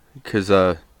because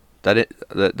that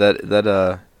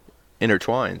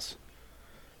intertwines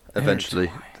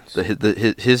eventually.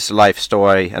 His life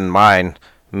story and mine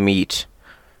meet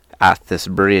at this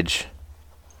bridge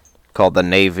called the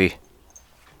Navy.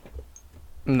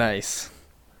 Nice.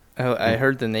 Oh, I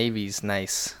heard the Navy's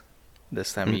nice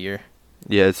this time of year.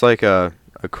 Yeah, it's like a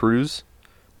cruise,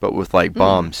 but with like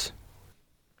bombs.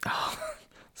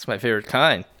 It's my favorite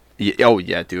kind. Yeah, oh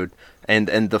yeah, dude.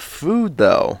 And the food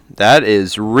though, that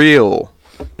is real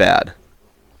bad.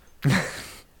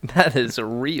 That is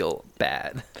real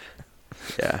bad.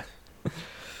 Yeah.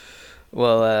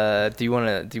 Well, do you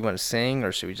wanna sing,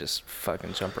 or should we just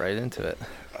fucking jump right into it?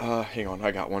 Hang on,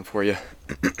 I got one for you.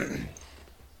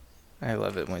 I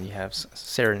love it when you have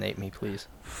serenade me, please.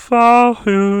 Fa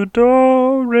hu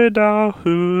do re da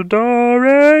hu do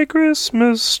re,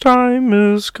 Christmas time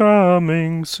is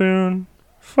coming soon.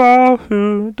 Fa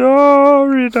hu do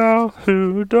re da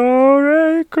hu do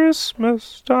re,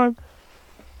 Christmas time.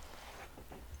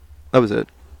 That was it.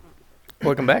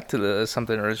 Welcome back to the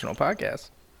Something Original podcast.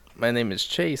 My name is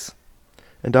Chase.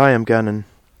 And I am Gannon.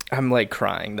 I'm like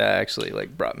crying. That actually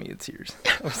like brought me to tears.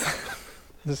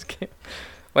 Just kidding.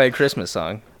 Why a Christmas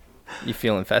song? You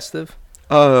feeling festive?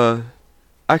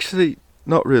 Actually,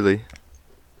 not really.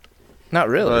 Not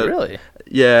really, really.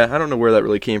 Yeah, I don't know where that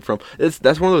really came from.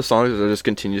 That's one of those songs that are just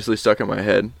continuously stuck in my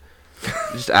head.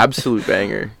 Just absolute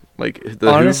banger. Like the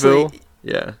Honestly, Whoville.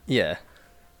 Yeah. Yeah.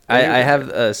 I have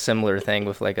a similar thing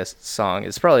with like a song.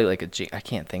 It's probably like I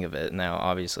can't think of it now,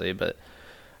 obviously, but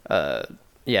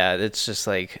yeah, it's just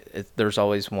like there's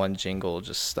always one jingle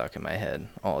just stuck in my head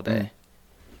all day.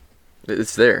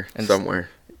 It's there And somewhere,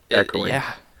 echoing.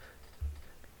 Yeah.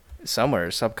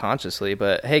 Somewhere subconsciously,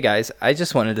 but hey guys, I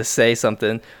just wanted to say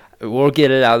something. We'll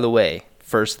get it out of the way.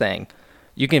 First thing,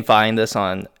 you can find us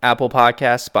on Apple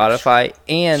Podcasts, Spotify,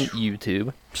 and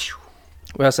YouTube.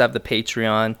 We also have the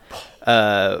Patreon.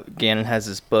 Gannon has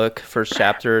his book, first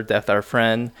chapter, Death Our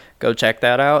Friend. Go check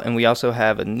that out. And we also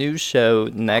have a new show,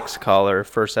 Next Caller.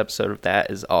 First episode of that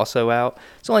is also out.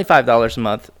 It's only $5 a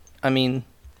month. I mean,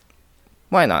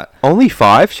 why not? Only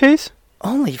 5, Chase?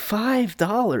 Only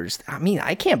 $5. I mean,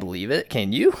 I can't believe it.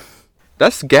 Can you?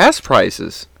 That's gas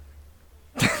prices.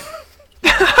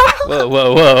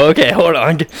 Whoa. Okay, hold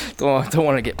on. Don't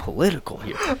want to get political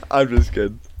here. I'm just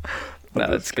kidding. No,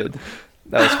 that's good.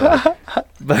 That was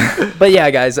fun. But yeah,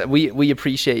 guys, we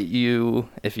appreciate you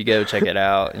if you go check it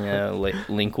out. You know,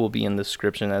 link will be in the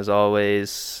description as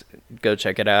always. Go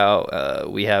check it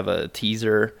out. We have a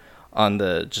teaser on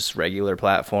the just regular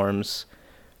platforms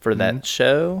for that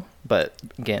show. But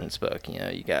again, it's book. You know,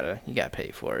 you gotta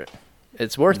pay for it.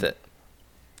 It's worth it.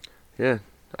 Yeah,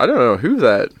 I don't know who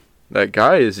that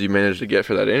guy is you managed to get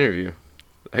for that interview.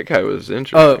 That guy was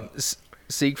interesting. Oh,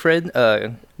 Siegfried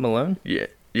Malone.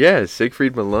 Yeah,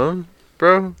 Siegfried Malone,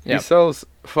 bro. Yep. He sells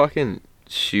fucking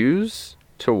shoes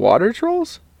to water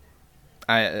trolls.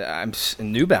 I'm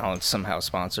New Balance somehow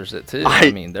sponsors it too.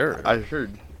 I mean, I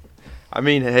heard. I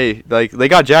mean, hey, like they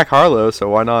got Jack Harlow, so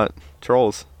why not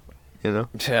trolls? You know?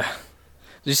 Yeah.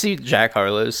 Did you see Jack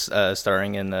Harlow's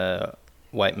starring in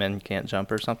White Men Can't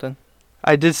Jump or something?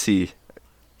 I did see,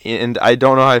 and I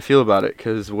don't know how I feel about it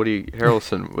because Woody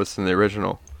Harrelson was in the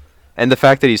original, and the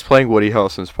fact that he's playing Woody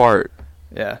Harrelson's part.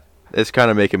 Yeah. It's kind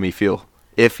of making me feel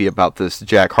iffy about this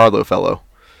Jack Harlow fellow.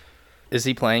 Is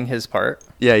he playing his part?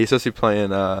 Yeah, he's supposed to be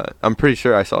playing. I'm pretty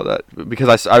sure I saw that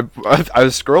because I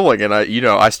was scrolling and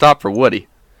I stopped for Woody.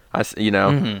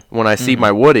 When I see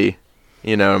my Woody,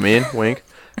 you know what I mean? Wink.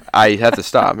 I have to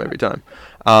stop every time.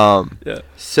 Yeah.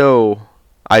 So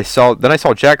I saw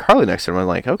Jack Harlow next to him. I'm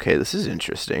like, okay, this is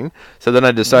interesting. So then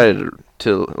I decided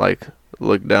to like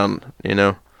look down, you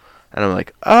know, and I'm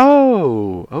like,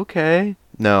 oh, okay.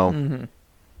 No.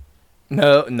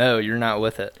 Mm-hmm. No, you're not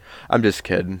with it. I'm just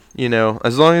kidding. You know,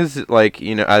 as long as, like,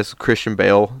 you know, as Christian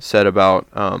Bale said about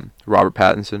Robert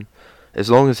Pattinson,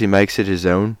 as long as he makes it his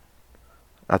own,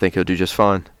 I think he'll do just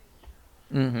fine.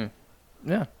 Mm-hmm.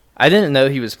 Yeah. I didn't know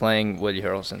he was playing Woody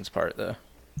Harrelson's part, though.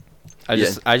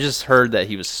 I just heard that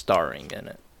he was starring in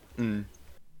it. Mm.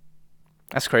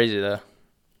 That's crazy, though.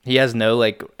 He has no,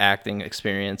 like, acting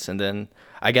experience, and then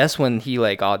I guess when he,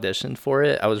 like, auditioned for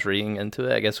it, I was reading into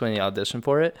it, I guess when he auditioned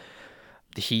for it,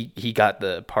 he got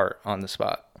the part on the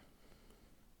spot.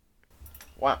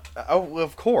 Wow. Oh,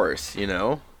 of course, you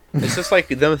know. It's just like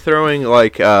them throwing,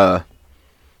 like,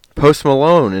 Post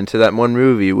Malone into that one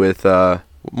movie with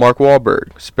Mark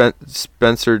Wahlberg,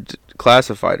 Spencer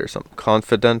Classified or something,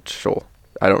 Confidential.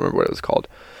 I don't remember what it was called.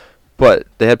 But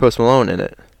they had Post Malone in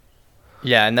it.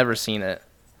 Yeah, I never seen it.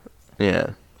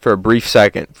 Yeah, for a brief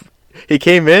second. He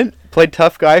came in, played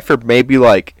tough guy for maybe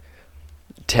like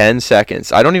 10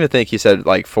 seconds. I don't even think he said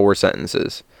like 4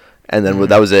 sentences. And then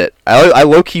that was it. I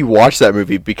low-key watched that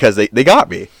movie because they got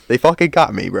me. They fucking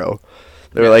got me, bro.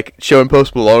 They were like showing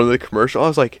Post Malone in the commercial. I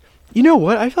was like, you know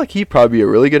what? I feel like he'd probably be a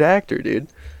really good actor, dude.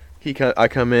 I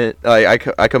come in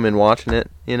watching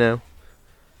it, you know,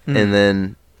 and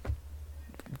then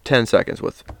 10 seconds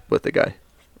with the guy.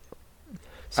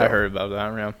 So. I heard about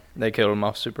that. Yeah, they killed him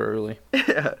off super early.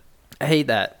 Yeah. I hate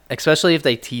that, especially if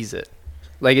they tease it.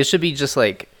 Like it should be just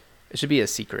like it should be a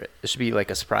secret. It should be like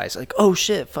a surprise. Like, oh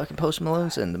shit, fucking Post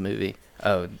Malone's in the movie.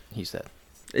 Oh, he's dead.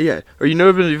 Yeah, or you know,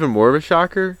 it'd been even more of a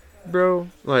shocker, bro.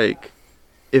 Like,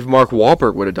 if Mark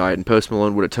Wahlberg would have died and Post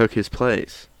Malone would have took his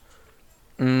place.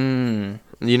 You know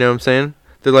what I'm saying?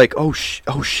 They're like, oh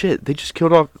shit, they just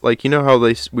killed off. Like, you know how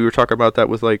we were talking about that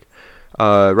with like,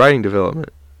 writing development.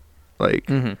 Like,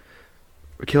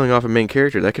 killing off a main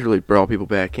character that could really draw people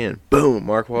back in. Boom,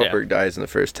 Mark Wahlberg dies in the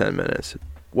first 10 minutes.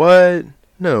 What?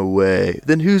 No way.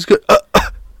 Then who's good?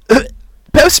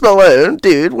 Post Malone,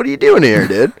 dude, what are you doing here,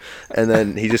 dude? And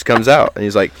then he just comes out and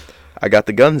he's like, I got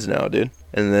the guns now, dude.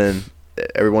 And then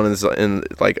everyone is in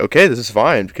like, okay, this is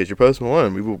fine because you're Post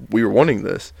Malone. We were wanting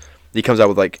this. He comes out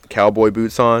with like cowboy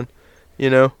boots on, you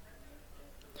know.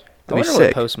 I wonder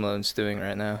what Post Malone's doing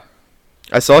right now.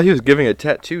 I saw he was giving a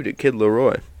tattoo to Kid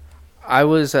Leroy. I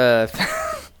was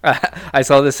I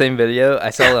saw the same video. I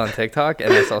saw it on TikTok,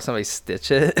 and I saw somebody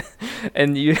stitch it.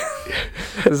 And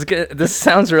this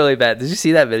sounds really bad. Did you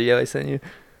see that video I sent you?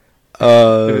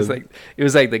 It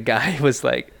was like the guy was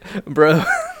like, bro,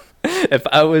 if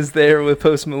I was there with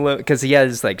Post Malone, because he had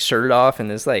his like shirt off and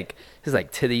his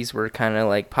titties were kind of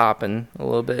like popping a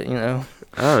little bit, you know.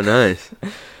 Oh, nice.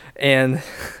 And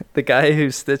the guy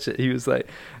who stitched it, he was like,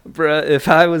 bruh, if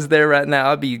I was there right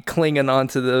now, I'd be clinging on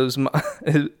to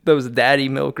those daddy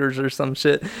milkers or some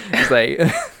shit. It's like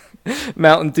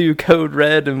Mountain Dew Code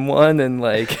Red in one and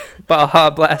like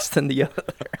Baja Blast in the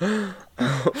other.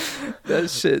 That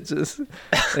shit just,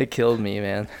 it killed me,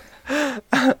 man.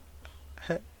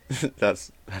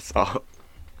 That's all.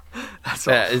 That's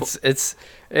yeah,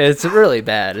 it's really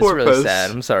bad. It's really Post. sad.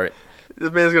 I'm sorry.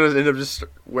 This man's gonna end up just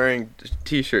wearing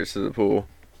t-shirts to the pool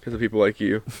because of people like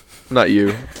you. Not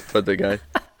you, but the guy.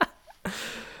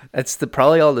 That's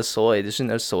probably all the soy. Did you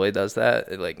know soy does that?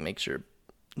 It like makes your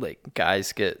like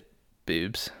guys get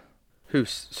boobs.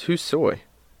 Who's soy?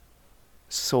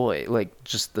 Soy, like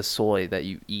just the soy that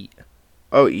you eat.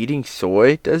 Oh, eating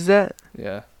soy does that?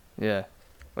 Yeah,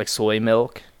 like soy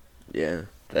milk. Yeah.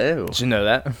 Ew. Did you know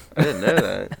that? I didn't know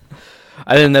that.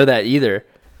 I didn't know that either.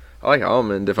 I like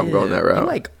almond if I'm going that route. You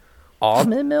like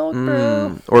almond milk,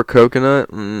 bro? Or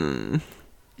coconut? You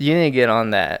need to get on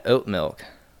that oat milk.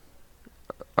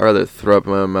 I'd rather throw up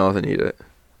in my own mouth and eat it.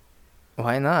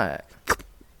 Why not?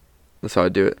 That's how I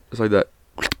do it. It's like that.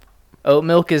 Oat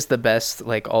milk is the best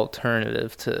like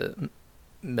alternative to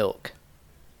milk.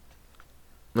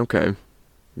 Okay.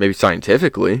 Maybe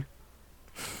scientifically.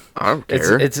 I don't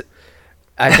care.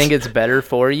 I think it's better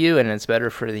for you and it's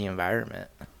better for the environment.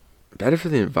 Better for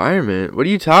the environment? What are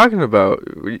you talking about?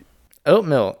 Oat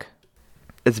milk.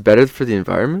 It's better for the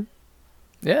environment?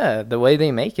 Yeah, the way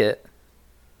they make it.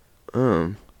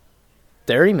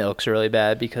 Dairy milk's really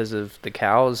bad because of the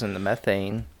cows and the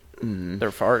methane.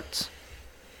 Their farts.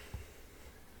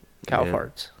 Cow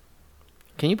farts.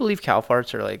 Can you believe cow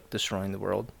farts are like destroying the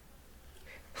world?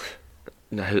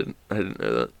 No, I didn't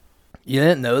know that. You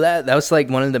didn't know that? That was like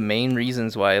one of the main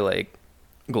reasons why like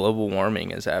global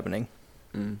warming is happening.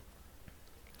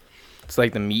 It's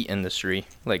like the meat industry,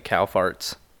 like cow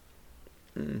farts.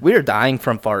 We are dying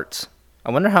from farts.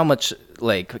 I wonder how much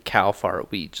like cow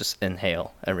fart we just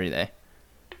inhale every day.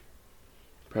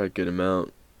 Probably a good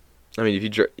amount. I mean, if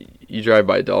you drive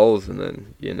by Dolls and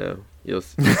then, you know, you'll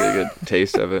get a good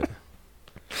taste of it.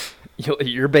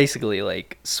 You're basically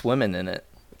like swimming in it.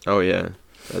 Oh, yeah.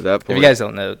 At that point. If you guys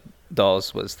don't know,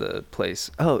 Dolls was the place.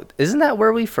 Oh, isn't that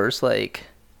where we first like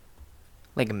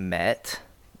met?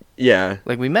 Yeah.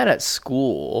 Like we met at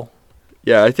school.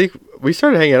 Yeah, I think we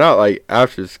started hanging out like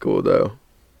after school though.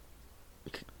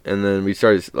 And then we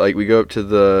started like we go up to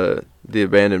the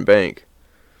abandoned bank.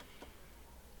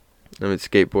 And we'd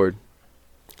skateboard.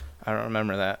 I don't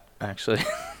remember that actually.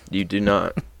 You do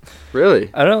not. Really?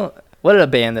 I don't. What an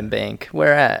abandoned bank?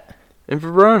 Where at? In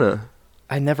Verona.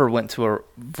 I never went to a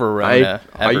Verona.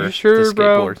 Are you sure,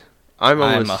 bro? I'm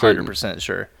 100%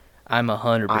 sure. I'm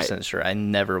 100% sure. I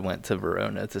never went to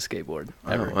Verona to skateboard.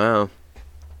 Ever. Oh, wow.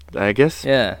 I guess.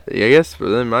 Yeah. I guess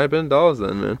there might have been Dolls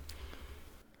then,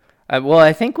 man. Well,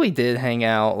 I think we did hang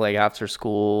out like after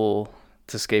school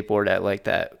to skateboard at like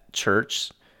that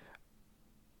church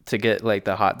to get like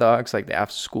the hot dogs, like the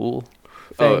after school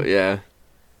thing. Oh, yeah.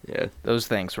 Yeah. Those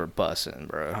things were bussin',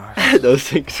 bro. Those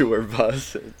things were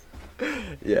busted.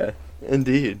 Yeah,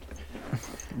 indeed.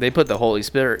 They put the Holy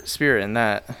Spirit in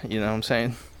that. You know what I'm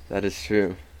saying? That is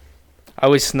true. I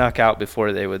always snuck out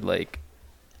before they would like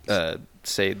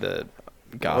say the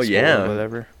gospel yeah. or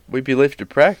whatever. We'd be late to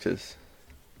practice.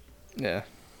 Yeah.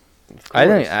 Of I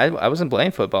course. I wasn't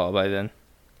playing football by then.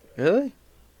 Really?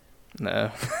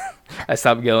 No. I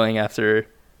stopped going after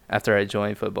I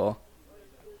joined football.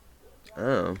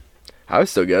 Oh. I would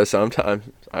still go sometimes.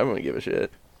 I wouldn't give a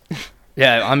shit.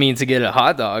 Yeah, I mean to get a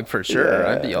hot dog for sure. Yeah.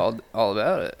 I'd be all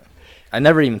about it. I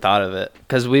never even thought of it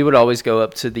cuz we would always go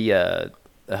up to the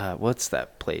what's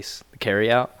that place? The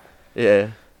Carryout.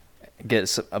 Yeah,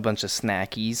 Get a bunch of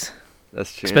snackies.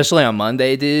 that's true. Especially on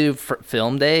Monday, dude, for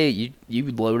film day, you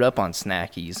would load up on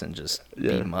snackies and just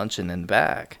Yeah. be munching in the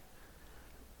back.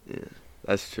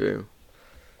 That's true.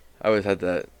 I always had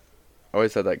that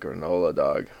granola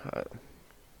dog.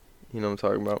 You know what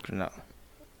I'm talking about?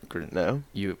 No?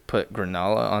 You put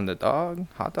granola on the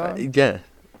hot dog? Yeah.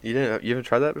 You ever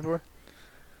tried that before?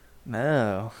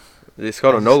 No. It's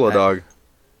called a I just- Nola I- dog.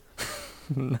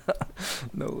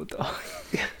 No dog.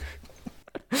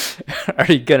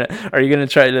 Are you gonna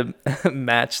try to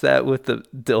match that with the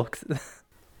Dilk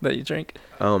that you drink?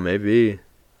 Oh, maybe.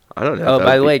 I don't know. Oh, if that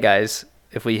by would the be- way, guys,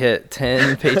 if we hit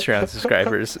 10 Patreon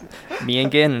subscribers, me and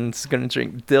Gannon's gonna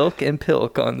drink Dilk and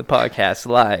Pilk on the podcast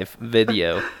live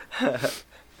video.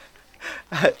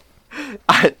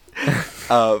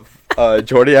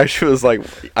 Jordy actually was like,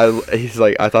 he's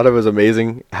like, I thought it was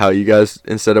amazing how you guys,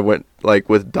 instead of went like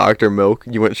with Dr. Milk,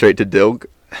 you went straight to Dilk.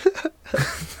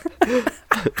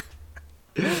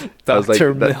 I was like,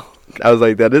 Dr. that- Milk. I was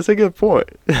like, that is a good point.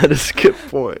 That is a good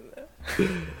point.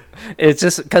 It's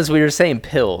just because we were saying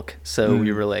Pilk, so we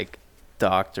Mm. were like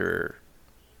Dr.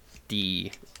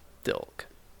 D. Dilk.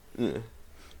 Yeah.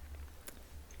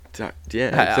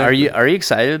 Yeah. Are you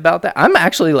excited about that? I'm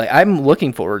actually I'm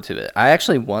looking forward to it. I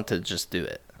actually want to just do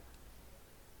it.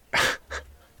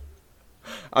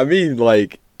 I mean,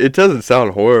 like, it doesn't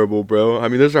sound horrible, bro. I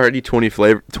mean, there's already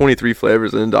 23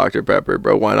 flavors in Dr. Pepper,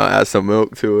 bro. Why not add some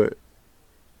milk to it?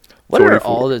 What are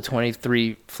 44. all the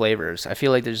 23 flavors? I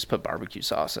feel like they just put barbecue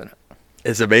sauce in it.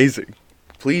 It's amazing.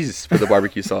 Please put the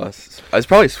barbecue sauce. It's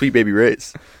probably Sweet Baby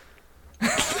Ray's.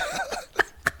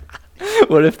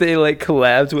 What if they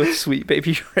collabed with Sweet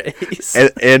Baby Ray's?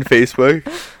 And Facebook.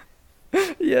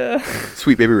 Yeah.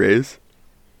 Sweet Baby Ray's.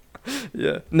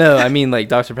 Yeah. No, I mean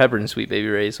Dr. Pepper and Sweet Baby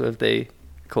Ray's. What if they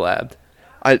collabed?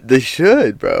 They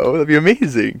should, bro. That'd be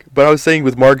amazing. But I was saying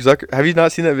with Mark Zuckerberg. Have you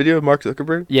not seen that video of Mark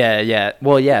Zuckerberg? Yeah.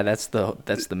 Well, yeah, that's the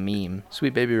meme.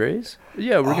 Sweet Baby Ray's?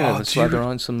 Yeah, we're going Oh, to slather dude.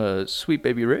 on some Sweet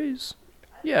Baby Ray's.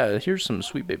 Yeah, here's some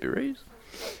Sweet Baby Ray's.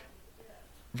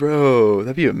 Bro,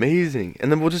 that'd be amazing. And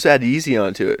then we'll just add Easy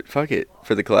onto it. Fuck it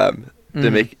for the collab to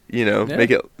Mhm. make Yeah.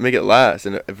 make it last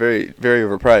and very very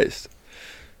overpriced.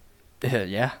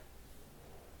 Yeah.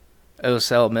 It'll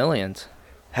sell millions.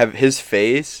 Have his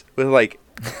face with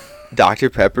Dr.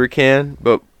 Pepper can,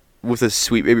 but with a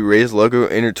Sweet Baby Ray's logo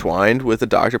intertwined with the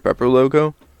Dr. Pepper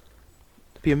logo.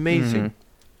 That'd be amazing.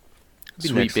 Mhm. Be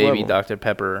Sweet next Baby level. Dr.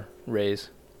 Pepper Ray's.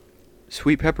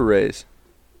 Sweet Pepper Ray's.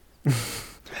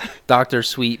 Dr.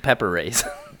 Sweet Pepper Ray's.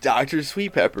 Dr.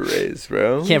 Sweet Pepper Ray's,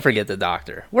 bro. Can't forget the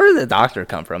doctor. Where did the doctor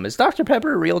come from? Is Dr.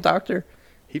 Pepper a real doctor?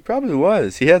 He probably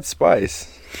was. He had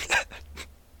spice.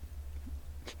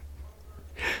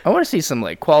 I want to see some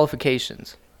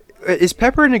qualifications. Is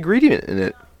pepper an ingredient in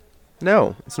it?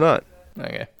 No, it's not.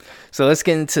 Okay. So let's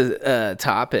get into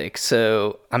topic.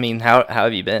 So, I mean, how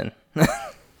have you been? They're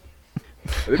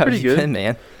How pretty have you good. been,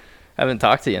 man? I haven't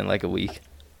talked to you in a week.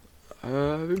 I've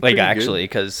been pretty good. Actually,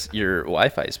 because your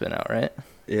Wi-Fi's been out, right?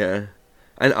 Yeah.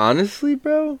 And honestly,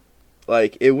 bro,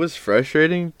 it was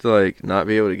frustrating to not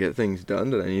be able to get things done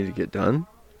that I need to get done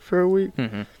for a week.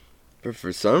 Mm-hmm. But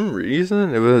for some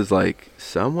reason, it was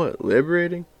somewhat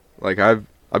liberating. I've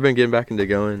been getting back into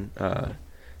going to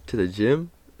the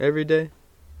gym every day,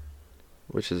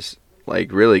 which is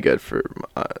really good for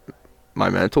my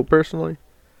mental personally.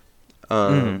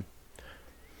 Mhm.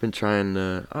 Been trying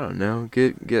to, I don't know,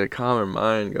 get a calmer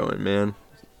mind going, man.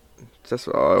 That's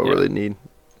all I Yeah. really need.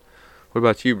 What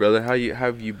about you, brother? How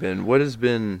have you been? What has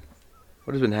been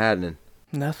happening?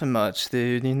 Nothing much,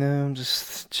 dude. I'm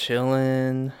just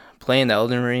chilling, playing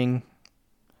Elden Ring.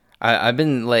 I've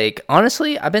been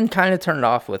honestly, I've been kind of turned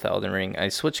off with Elden Ring. I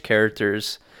switched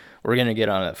characters. We're gonna get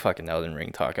on a fucking Elden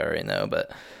Ring talk I already know,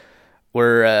 but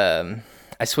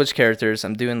I switched characters.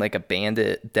 I'm doing a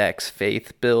Bandit Dex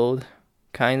Faith build,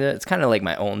 kinda. It's kind of like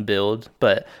my own build,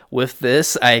 but with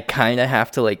this, I kind of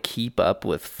have to keep up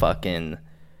with fucking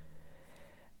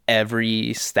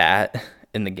every stat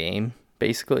in the game.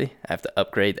 Basically, I have to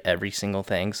upgrade every single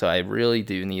thing, so I really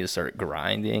do need to start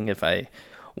grinding if I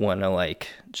want to like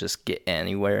just get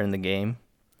anywhere in the game.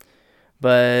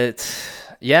 But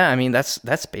yeah, I mean that's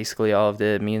basically all of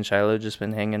it. Me and Shiloh just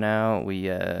been hanging out. We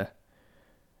yeah,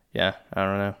 I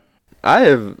don't know. I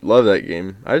have loved that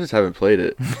game. I just haven't played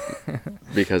it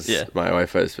because Yeah. my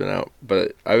Wi-Fi's been out.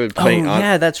 But I would play.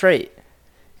 Yeah, that's right.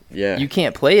 Yeah. You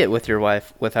can't play it with your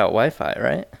wife without Wi-Fi,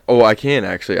 right? Oh, I can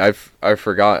actually. I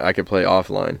forgot I could play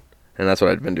offline, and that's what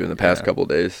I've been doing the past Yeah. couple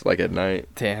days, like at night.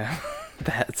 Damn,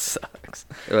 that sucks.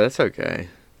 But that's okay.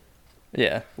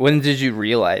 Yeah. When did you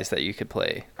realize that you could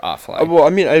play offline? Well, I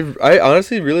mean, I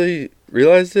honestly really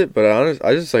realized it, but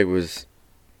I just like was,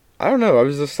 I don't know. I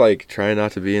was just like trying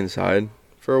not to be inside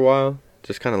for a while,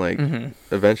 just kind of like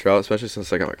adventure out, especially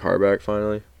since I got my car back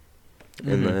finally,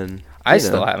 and then I you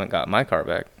still know. haven't got my car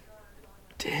back.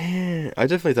 Damn, I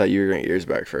definitely thought you were gonna get yours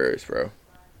back first, bro.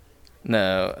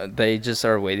 No, they just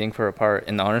are waiting for a part.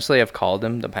 And honestly, I've called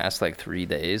them the past like 3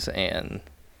 days, and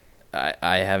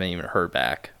I haven't even heard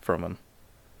back from them.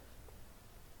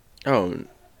 Oh,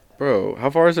 bro, how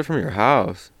far is it from your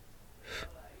house?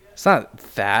 It's not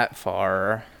that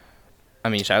far. I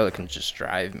mean, Shiloh can just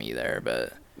drive me there,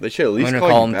 but They should at least gonna call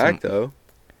call you him back though.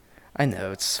 I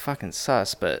know it's fucking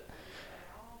sus. But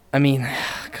I mean,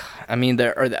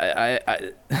 there are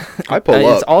I pull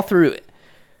up.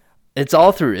 It's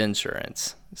all through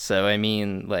insurance. So I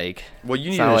mean, like, Well, you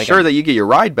it's need not to like ensure that you get your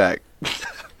ride back.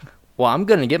 well, I'm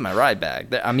gonna get my ride back.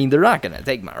 I mean, they're not gonna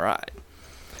take my ride.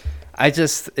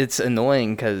 It's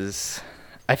annoying because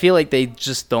I feel like they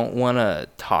just don't want to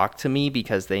talk to me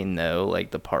because they know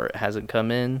like the part hasn't come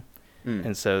in,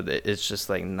 and so it's just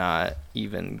like not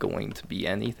even going to be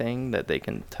anything that they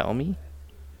can tell me,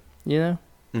 you know.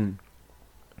 Mm.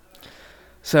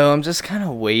 So I'm just kind of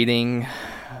waiting.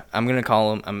 I'm gonna call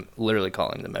them. I'm literally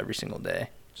calling them every single day,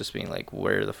 just being like,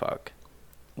 "Where the fuck?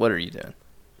 What are you doing?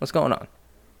 What's going on?"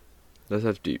 That's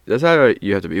how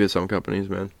you have to be with some companies,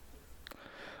 man.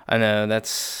 I know it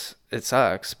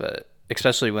sucks, but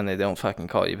especially when they don't fucking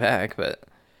call you back, but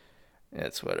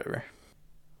it's whatever.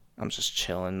 I'm just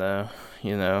chilling though,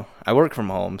 you know. I work from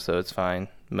home, so it's fine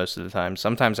most of the time.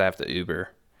 Sometimes I have to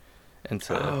Uber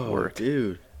into work.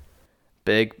 Dude.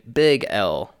 Big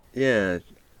L. Yeah,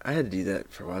 I had to do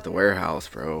that for a while at the warehouse,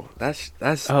 bro. That's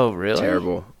Oh, really?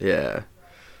 terrible. Yeah.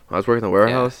 When I was working in the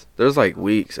warehouse, there was like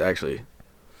weeks actually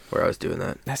where I was doing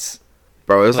that. That's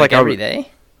Bro, it was like every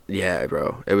day? Yeah,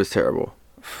 bro. It was terrible.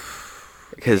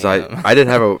 Because Damn. I didn't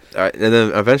have and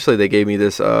then eventually they gave me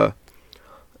this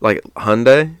like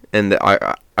Hyundai, and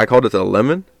I called it the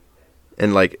Lemon,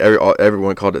 and like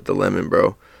everyone called it the Lemon,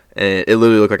 bro. And it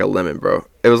literally looked like a lemon, bro.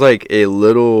 It was like a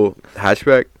little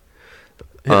hatchback,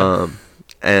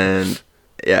 and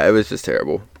yeah, it was just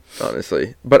terrible,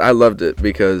 honestly. But I loved it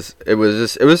because it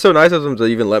was so nice of them to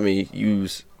even let me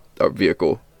use a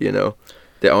vehicle, you know.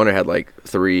 The owner had like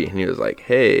 3, and he was like,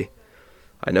 "Hey,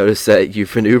 I noticed that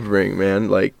you've been Ubering, man.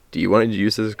 Like, do you want to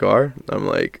use this car?" I'm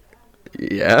like,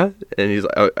 "Yeah." And he's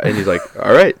like,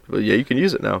 "All right, well, yeah, you can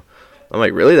use it now." I'm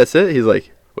like, "Really? That's it?" He's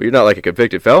like, "Well, you're not like a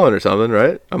convicted felon or something,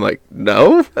 right?" I'm like,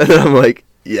 "No." And I'm like,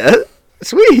 "Yeah,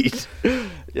 sweet."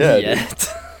 Yeah.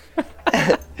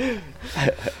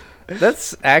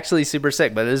 That's actually super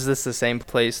sick, but is this the same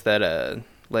place that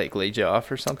like laid you off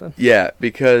or something? Yeah,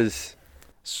 because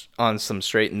On some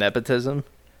straight nepotism?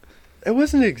 it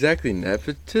wasn't exactly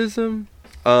nepotism.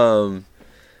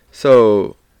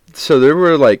 So there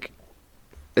were like,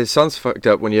 it sounds fucked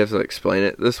up when you have to explain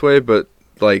it this way, but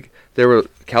like there were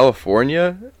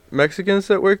California Mexicans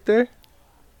that worked there,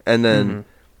 and then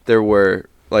there were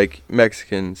like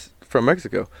Mexicans from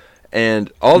Mexico,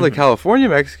 and all the California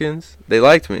Mexicans, they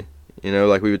liked me. You know,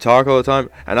 like we would talk all the time,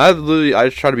 and I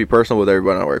just try to be personal with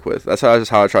everyone I work with. That's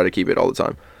how I try to keep it all the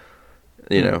time.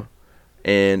 You know,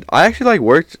 and I actually like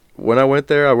worked when I went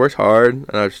there. I worked hard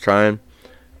and I was trying.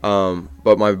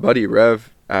 But my buddy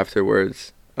Rev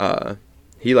afterwards,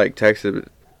 he like texted.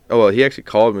 Oh well, he actually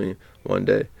called me one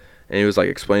day, and he was like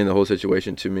explaining the whole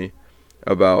situation to me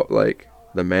about like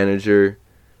the manager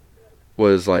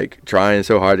was like trying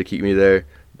so hard to keep me there,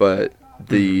 but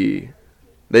it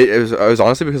was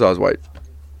honestly because I was white.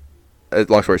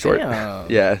 Long story short.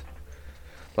 Damn. Yeah.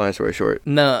 Long story short.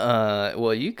 No,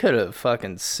 well, you could have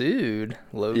fucking sued,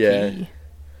 low Yeah. key.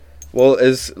 Well, it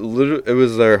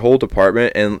was their whole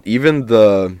department, and even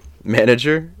the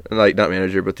manager, like not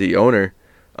manager, but the owner,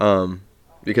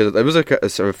 because it was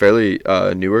a fairly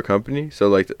newer company, so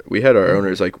like we had our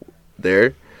owners like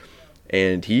there,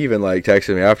 and he even like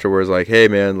texted me afterwards like, "Hey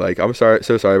man, like I'm so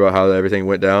sorry about how everything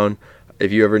went down.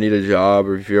 If you ever need a job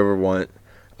or if you ever want,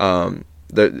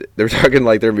 they're talking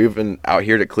like they're moving out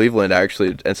here to Cleveland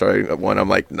actually and starting one. I'm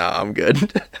like, nah, I'm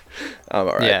good. I'm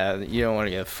all right. Yeah, you don't want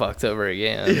to get fucked over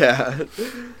again. Yeah.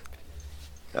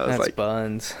 That's like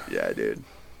buns. Yeah, dude.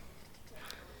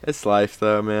 It's life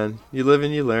though, man. You live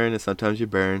and you learn, and sometimes you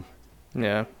burn.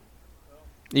 Yeah.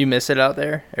 You miss it out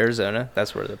there, Arizona?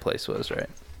 That's where the place was, right?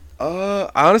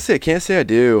 Honestly, I can't say I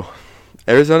do.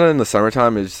 Arizona in the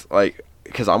summertime is like,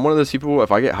 because I'm one of those people.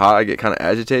 If I get hot, I get kind of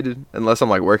agitated, unless I'm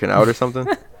like working out or something.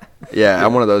 Yeah,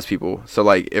 I'm one of those people. So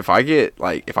like, if I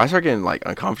start getting like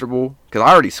uncomfortable, because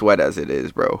I already sweat as it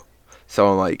is, bro. So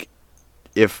I'm like,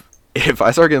 if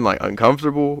I start getting like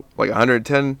uncomfortable, like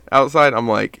 110 outside, I'm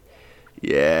like,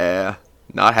 yeah,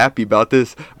 not happy about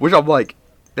this. Which I'm like,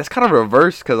 that's kind of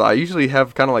reverse, because I usually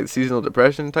have kind of like seasonal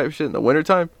depression type shit in the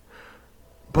wintertime.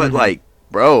 But like,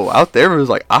 bro, out there it was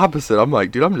like opposite. I'm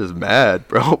like, dude, I'm just mad,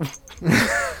 bro.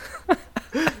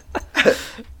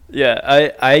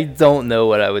 Yeah, I don't know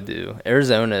what I would do.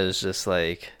 Arizona is just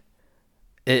like,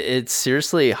 it's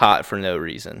seriously hot for no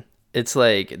reason. It's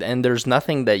like, and there's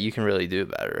nothing that you can really do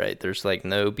about it, right? There's like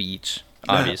no beach,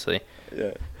 obviously.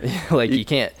 Yeah. Like you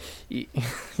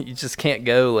just can't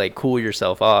go like cool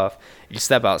yourself off. You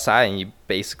step outside and you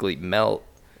basically melt.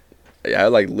 Yeah, I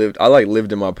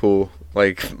lived in my pool,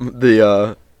 like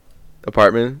the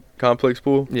apartment complex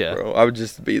pool. Yeah, bro, I would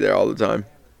just be there all the time.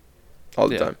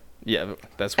 Time. Yeah,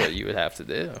 that's what you would have to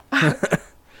do.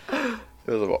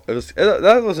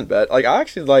 That wasn't bad. Like, I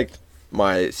actually liked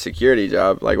my security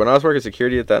job. Like, when I was working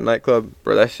security at that nightclub,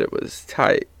 bro, that shit was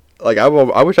tight. Like, I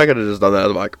wish I could have just done that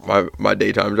as like my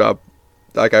daytime job.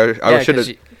 Like, I should have.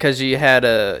 Because you had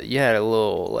a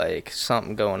little like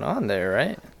something going on there,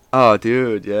 right? Oh,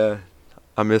 dude, yeah.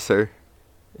 I miss her.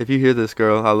 If you hear this,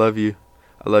 girl, I love you.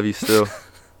 I love you still.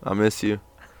 I miss you.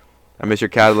 I miss your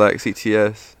Cadillac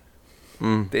CTS.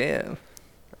 Damn.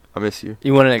 I miss you.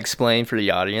 You want to explain for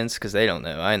the audience? Because they don't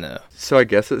know. I know. So I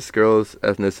guess it's girl's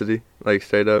ethnicity, like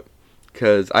straight up.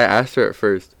 Because I asked her at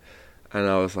first, and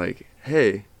I was like,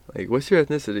 hey, like, what's your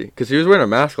ethnicity? Because she was wearing a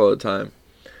mask all the time.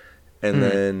 And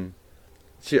then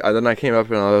I came up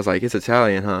and I was like, it's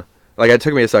Italian, huh? Like, it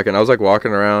took me a second. I was like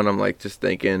walking around. I'm like just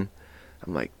thinking.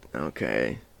 I'm like,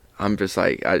 okay. I'm just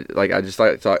like,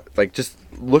 just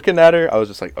looking at her. I was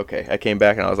just like, okay. I came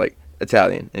back and I was like,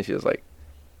 Italian. And she was like,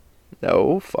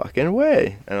 no fucking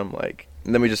way. And I'm like,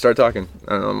 and then we just start talking.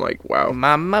 And I'm like, wow.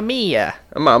 Mamma mia.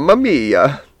 Mamma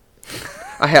mia.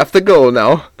 I have to go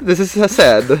now. This is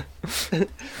sad.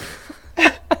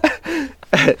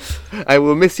 I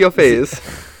will miss your face.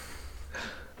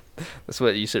 That's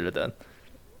what you should have done.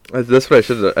 That's what I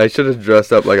should have. I should have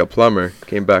dressed up like a plumber.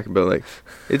 Came back and been like,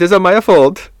 it isn't my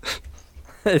fault.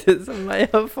 It isn't my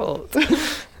fault.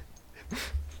 The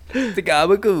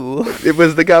gabagool. It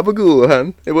was the gabagool,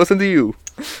 hon. It wasn't you.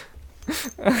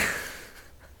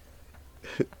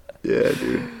 Yeah,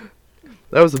 dude.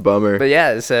 That was a bummer. But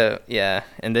yeah, so, yeah.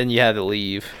 And then you had to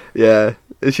leave. Yeah.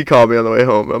 And she called me on the way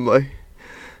home. I'm like,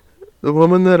 the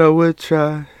woman that I would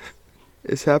try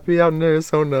is happy out in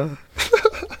Arizona.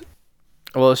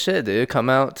 Well, shit, dude. Come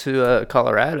out to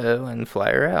Colorado and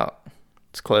fly her out.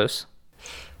 It's close.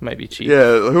 Might be cheap.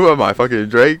 Yeah, who am I? Fucking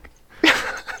Drake?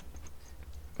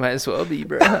 Might as well be,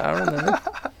 bro. I don't know.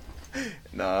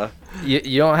 Nah.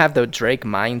 You don't have the Drake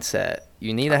mindset.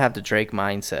 You need to have the Drake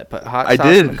mindset. Put hot sauce I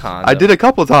did. in the condom. I did a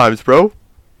couple times, bro.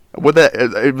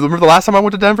 Remember the last time I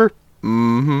went to Denver?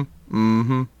 Well,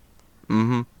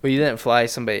 you didn't fly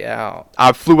somebody out.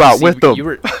 I flew out with them.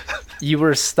 You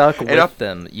were stuck with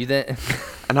them. You didn't.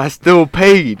 And I still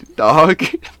paid, dog.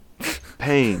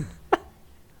 Pain.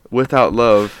 Without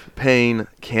love, pain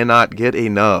cannot get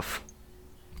enough.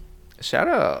 Shout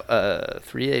out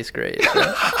 3 Days Grace.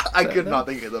 Right? I could not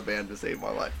think of the band to save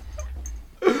my life.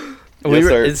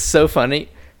 It's so funny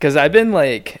because I've been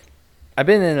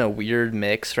in a weird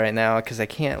mix right now because I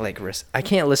can't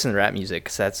listen to rap music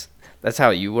because that's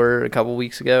how you were a couple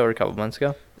weeks ago or a couple months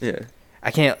ago. Yeah. I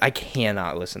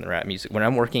cannot listen to rap music when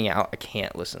I'm working out. I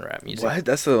can't listen to rap music. What?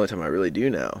 That's the only time I really do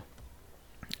now.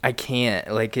 I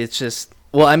can't. Like, it's just.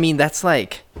 Well, I mean, that's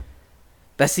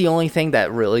the only thing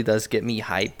that really does get me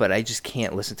hyped, but I just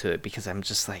can't listen to it because I'm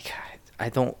just like,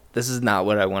 this is not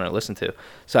what I want to listen to.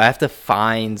 So I have to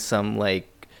find some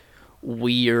like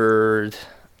weird,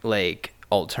 like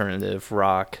alternative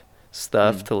rock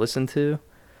stuff to listen to.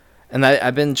 And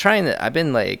I've been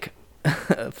like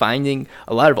finding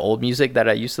a lot of old music that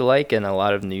I used to like and a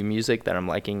lot of new music that I'm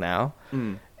liking now.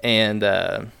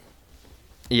 And,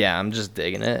 yeah, I'm just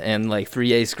digging it. And like 3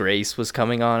 Days Grace was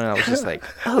coming on, and I was just like,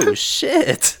 "Oh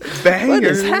shit, bangers. What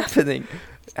is happening?"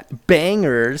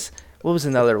 Bangers. What was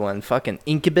another one? Fucking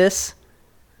Incubus.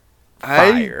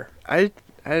 Fire. I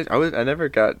I never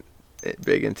got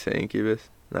big into Incubus.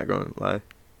 Not gonna lie.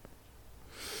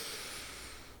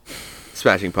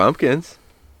 Smashing Pumpkins.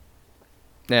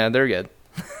 Yeah, they're good.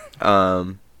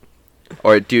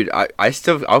 Or dude,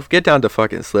 I'll get down to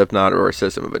fucking Slipknot or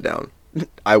System of a Down.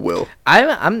 I will.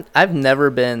 I've never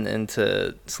been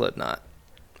into Slipknot.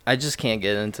 I just can't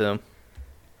get into them.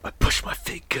 I push my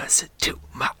fingers into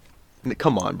my.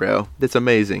 Come on, bro. That's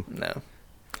amazing. No,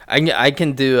 I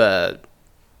can do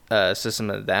a System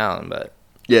of a Down, but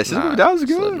yeah, System of a Down's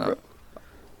good, Slipknot. bro.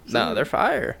 No, they're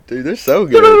fire. Dude, they're so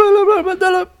good.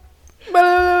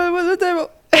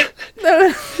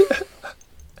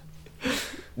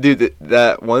 Dude,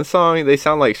 that one song, they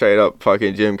sound like straight up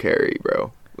fucking Jim Carrey,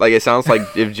 bro. Like, it sounds like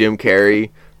if Jim Carrey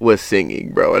was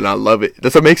singing, bro, and I love it.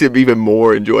 That's what makes it even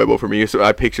more enjoyable for me. So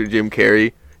I picture Jim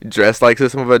Carrey dressed like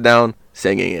System of a Down,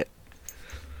 singing it.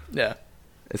 Yeah.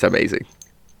 It's amazing.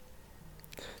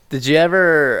 Did you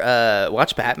ever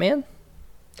watch Batman?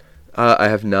 I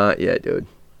have not yet, dude.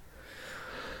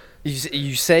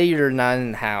 You say you're not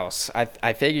in the house.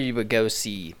 I figure you would go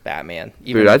see Batman,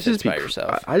 even Dude, if I'd it's just by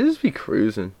yourself. I just be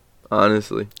cruising,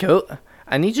 honestly. Go.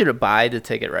 I need you to buy the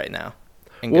ticket right now.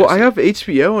 And Well, go I see have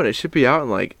HBO, and it should be out in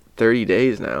like 30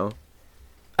 days now.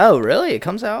 Oh, really? It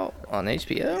comes out on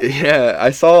HBO? Yeah,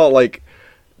 I saw like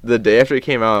the day after it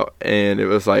came out, and it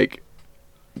was like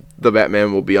the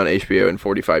Batman will be on HBO in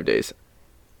 45 days.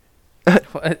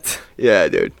 What? Yeah,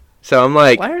 dude. So I'm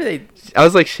like, Why are they? I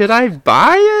was like, should I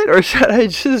buy it or should I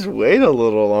just wait a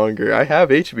little longer? I have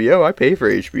HBO. I pay for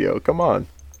HBO. Come on.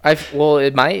 Well,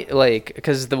 it might like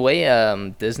because the way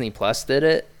Disney Plus did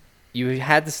it, you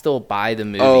had to still buy the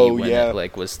movie when it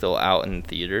like was still out in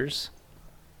theaters.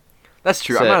 That's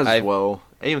true. So I might as well.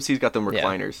 AMC's got them Yeah.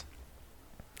 recliners.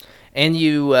 And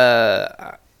you,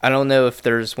 I don't know if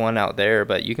there's one out there,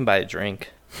 but you can buy a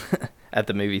drink at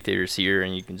the movie theaters here,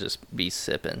 and you can just be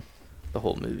sipping the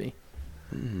whole movie.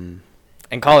 Mm.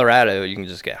 In Colorado, you can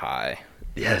just get high.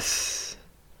 Yes.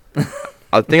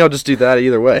 I think I'll just do that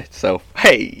either way. So,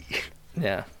 hey.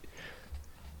 Yeah.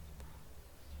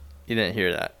 You didn't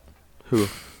hear that. Who?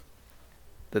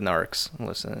 The narcs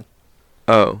listening.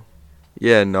 Oh.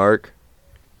 Yeah, Narc.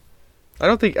 I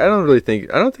don't think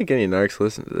any narcs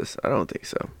listen to this. I don't think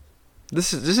so.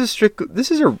 This is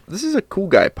a cool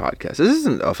guy podcast. This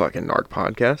isn't a fucking narc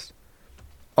podcast.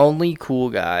 Only cool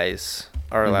guys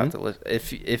are allowed to listen.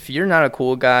 If you're not a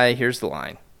cool guy, here's the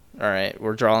line. All right,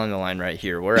 we're drawing the line right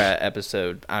here. We're at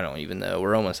episode, I don't even know.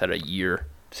 We're almost at a year.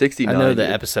 69. I know the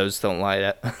dude. episodes don't lie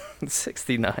at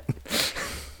 69.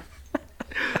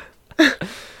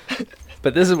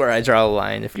 But this is where I draw the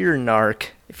line. If you're a narc,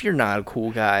 if you're not a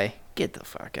cool guy, get the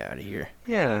fuck out of here.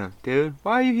 Yeah, dude.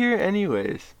 Why are you here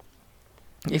anyways?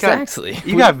 Exactly.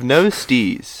 You got no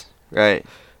steez, right?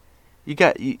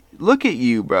 Look at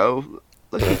you, bro.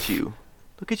 Look at you.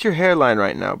 Look at your hairline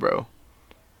right now, bro.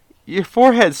 Your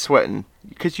forehead's sweating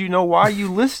because you know why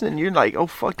you listening. You're like, oh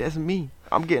fuck, that's me.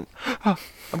 I'm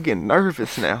getting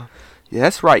nervous now. Yeah,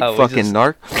 that's right, fucking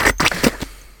narc.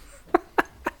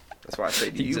 That's why I say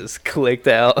to You you. just clicked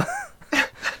out.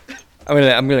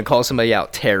 I'm gonna call somebody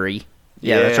out, Terry.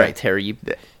 Yeah, that's Yeah. right, Terry. You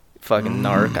fucking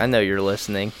narc. I know you're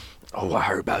listening. Oh, I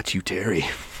heard about you, Terry.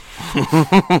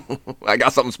 I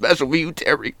got something special for you,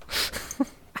 Terry.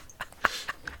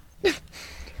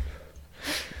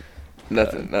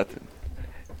 Nothing.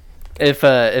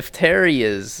 If Terry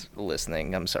is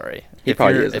listening, I'm sorry. He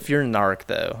probably isn't. If you're a narc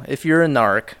though, if you're a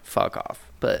narc, fuck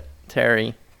off. But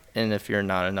Terry, and if you're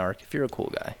not a narc, if you're a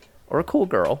cool guy or a cool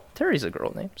girl, Terry's a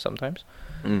girl name sometimes.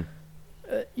 You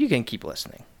can keep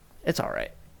listening. It's all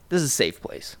right. This is a safe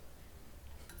place.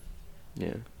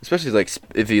 Yeah, especially like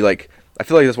if you like, I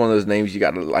feel like that's one of those names you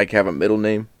gotta like have a middle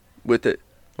name with it,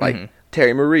 like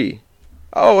Terry Marie.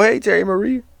 Oh, hey Terry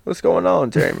Marie, what's going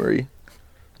on, Terry Marie?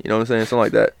 You know what I'm saying? Something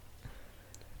like that.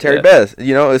 Terry Beth.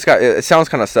 You know, it sounds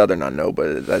kind of southern, I know,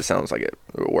 but that sounds like it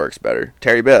works better.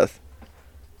 Terry Beth.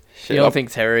 Shit, You don't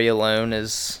think Terry alone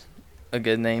is a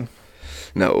good name?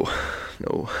 No.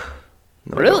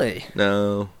 Really?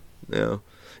 No.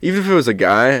 Even if it was a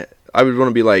guy, I would want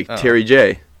to be like Terry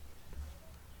J.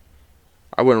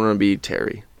 I wouldn't want to be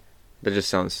Terry. That just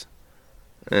sounds.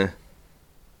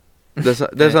 There's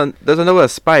another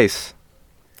spice.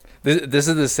 This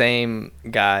is the same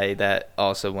guy that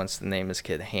also wants to name his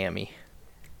kid Hammy.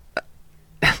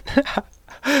 That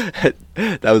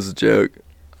was a joke.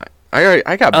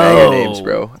 I got banger names,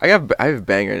 bro. I have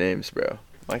banger names, bro.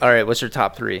 All right, what's your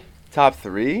top 3? Top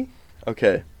 3?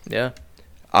 Okay. Yeah.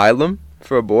 Ilum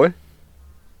for a boy.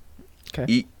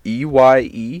 Okay.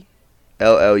 EYELLUM.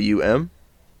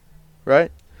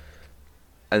 Right?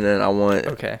 And then I want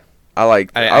Okay. I like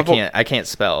I can't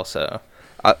spell, so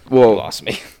I, You well, lost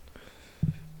me.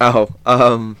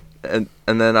 and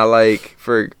then I like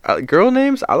for girl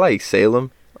names. I like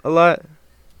Salem a lot.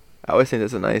 I always think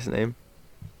that's a nice name.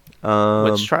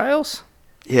 Witch Trials?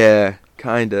 Yeah,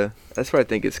 kinda. That's why I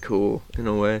think it's cool in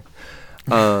a way.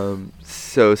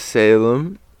 So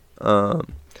Salem,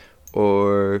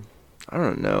 or I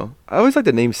don't know. I always like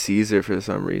the name Caesar for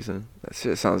some reason. That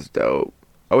shit sounds dope.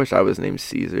 I wish I was named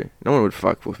Caesar. No one would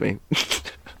fuck with me.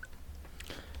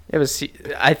 Yeah, but see,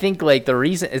 I think like the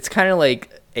reason it's kind of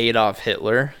like Adolf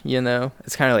Hitler, you know?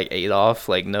 It's kind of like Adolf.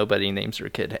 Like nobody names their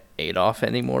kid Adolf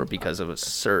anymore because of a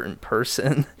certain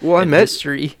person. Well, in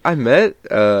history. I met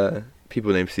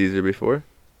people named Caesar before.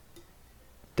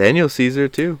 Daniel Caesar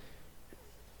too.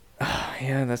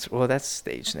 Yeah, that's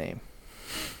stage name.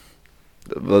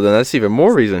 Well, then that's even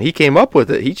more reason. He came up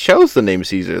with it. He chose the name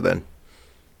Caesar then.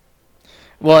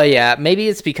 Well, yeah, maybe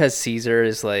it's because Caesar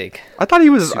is like. I thought he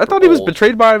was old.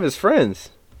 betrayed by his friends.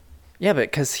 Yeah,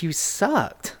 but because he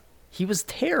sucked. He was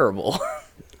terrible.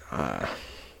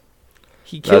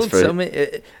 He killed so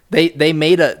many. They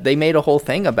made a whole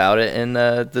thing about it in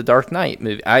the Dark Knight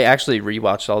movie. I actually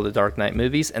rewatched all the Dark Knight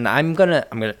movies, and I'm gonna.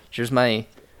 Here's my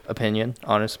opinion,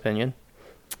 honest opinion.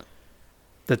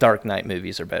 The Dark Knight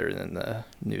movies are better than the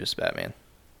newest Batman.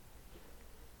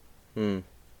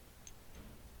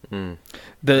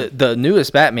 The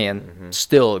newest Batman,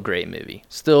 still a great movie.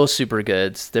 Still super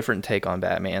good. It's a different take on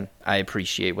Batman. I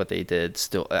appreciate what they did.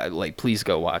 Still, please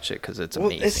go watch it because it's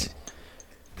amazing.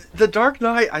 The Dark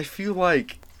Knight, I feel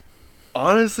like,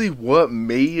 honestly, what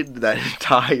made that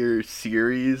entire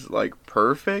series, like,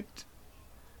 perfect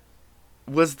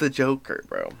was the Joker,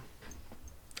 bro.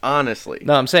 Honestly.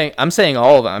 No, I'm saying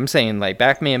all of them. I'm saying, like,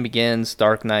 Batman Begins,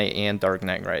 Dark Knight, and Dark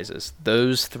Knight Rises.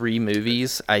 Those three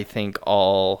movies, I think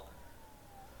all...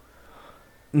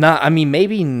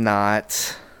 maybe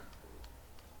not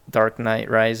Dark Knight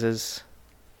Rises.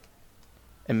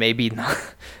 And maybe not...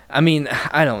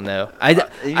 I don't know. I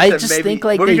just maybe, think,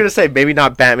 like... What were you going to say? Maybe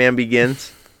not Batman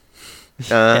Begins?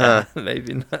 Yeah,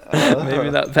 maybe not.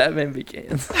 Maybe not Batman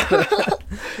Begins.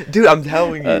 Dude, I'm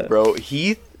telling you, bro.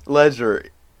 Heath Ledger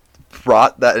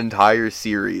brought that entire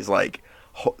series, like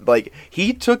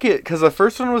he took it, because the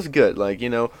first one was good. Like, you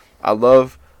know, I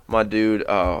love my dude.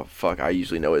 Oh, fuck. I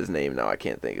usually know his name now. I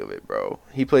can't think of it, bro.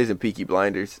 He plays in Peaky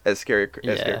Blinders as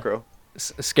Scarecrow.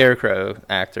 Scarecrow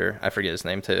actor. I forget his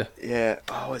name, too. Yeah.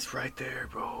 Oh, it's right there,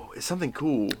 bro. It's something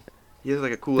cool. He has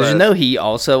like a cool. Did you know he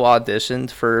also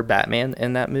auditioned for Batman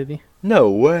in that movie? No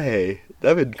way.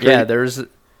 That'd be great.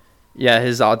 Yeah,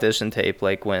 his audition tape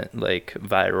like went like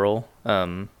viral,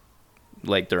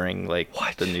 like during like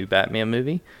the new Batman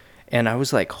movie, and I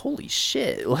was like, holy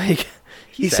shit! Like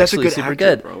he's such a good super actor,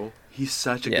 good, bro. He's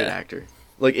such a good actor.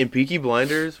 Like in Peaky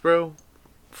Blinders, bro.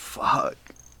 Fuck.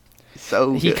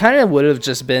 So he kind of would have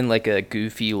just been like a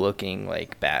goofy looking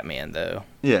like Batman though.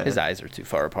 Yeah. His eyes are too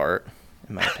far apart,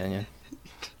 in my opinion.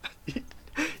 You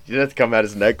didn't have to come out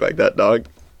his neck like that, dog.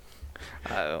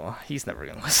 Oh, he's never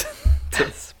gonna listen to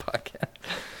this podcast.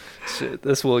 Shit,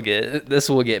 this will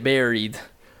get buried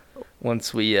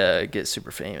once we get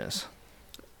super famous.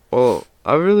 Well,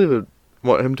 I really would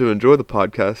want him to enjoy the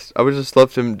podcast. I would just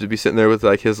love him to be sitting there with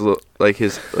like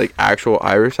his actual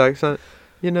Irish accent.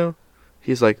 You know,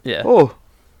 he's like, yeah. Oh,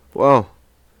 wow,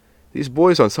 these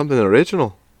boys on something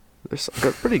original.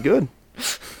 They're pretty good.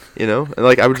 You know, and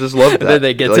like I would just love that. Then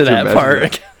they get to that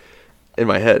part in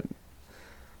my head.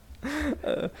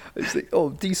 He's like, oh,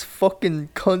 these fucking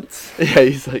cunts. Yeah,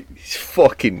 he's like, these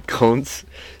fucking cunts.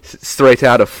 Straight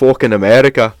out of fucking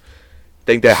America.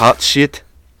 Think they're hot shit?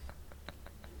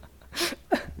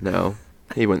 No,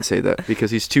 he wouldn't say that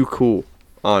because he's too cool,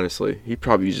 honestly. He'd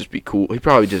probably just be cool. He'd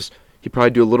probably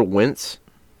do a little wince.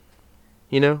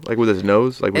 You know, like with his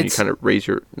nose, like when you kind of raise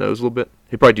your nose a little bit.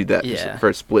 He'd probably do that just for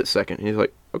a split second. He's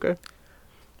like, okay.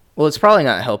 Well, it's probably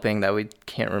not helping that we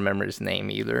can't remember his name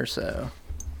either, so...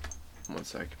 1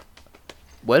 sec.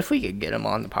 What if we could get him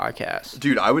on the podcast?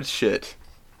 Dude, I would shit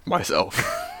myself.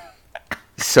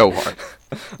 So hard.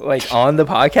 Like on the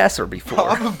podcast or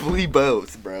before? Probably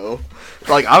both, bro.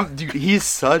 Like, dude, he's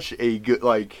such a good,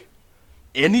 like,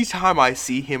 anytime I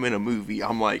see him in a movie,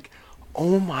 I'm like,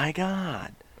 oh my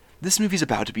god. This movie's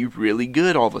about to be really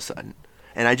good all of a sudden.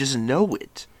 And I just know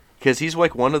it. Because he's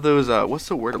like one of those, what's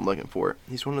the word I'm looking for?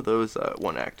 He's one of those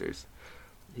one actors.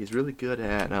 He's really good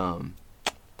at,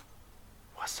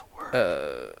 what's the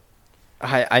word?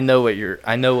 I know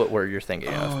what word you're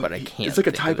thinking of, but I can't. It's like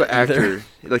a type of actor.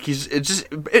 Like it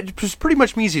just pretty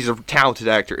much means he's a talented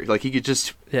actor. Like he could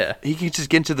just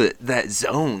get into that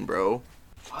zone, bro.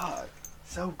 Fuck,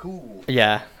 so cool.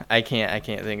 Yeah, I can't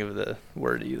think of the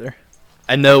word either.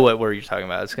 I know what word you're talking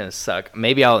about. It's gonna suck.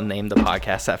 Maybe I'll name the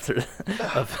podcast after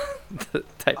of the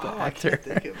type of actor. I can't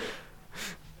think of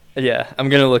it. Yeah, I'm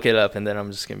gonna look it up and then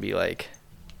I'm just gonna be like,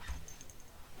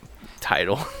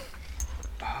 title.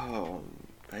 Oh,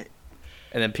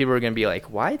 And then people are gonna be like,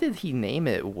 why did he name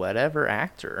it whatever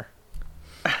actor?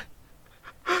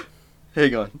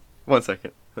 hang on. 1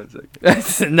 second.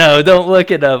 No, don't look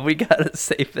it up. We gotta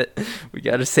save it. We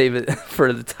gotta save it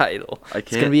for the title. I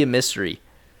It's gonna can't. be a mystery.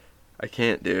 I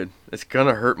can't, dude. It's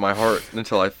gonna hurt my heart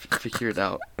until I figure it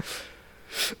out.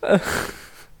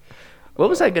 What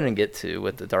was I gonna get to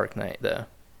with the Dark Knight though?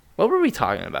 What were we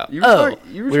talking about? You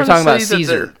We were talking about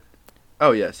Caesar.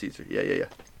 Oh yeah, Caesar. Yeah.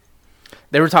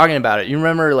 They were talking about it. You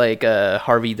remember like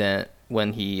Harvey Dent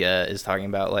when he is talking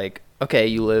about like, okay,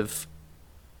 you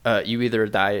either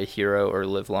die a hero or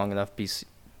live long enough to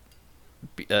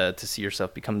see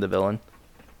yourself become the villain.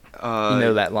 You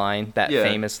know that line, that yeah.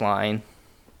 famous line.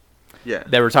 Yeah.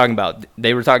 They were talking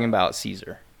about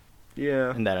Caesar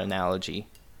Yeah. in that analogy.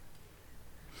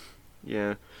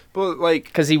 Yeah. But like,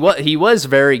 Because he was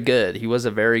very good. He was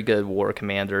a very good war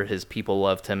commander. His people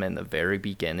loved him in the very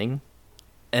beginning,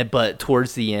 but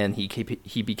towards the end,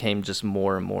 he became just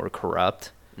more and more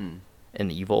corrupt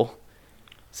and evil.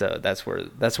 So that's where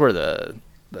the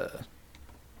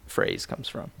phrase comes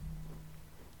from.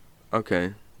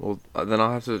 okay. Well, then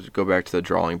I'll have to go back to the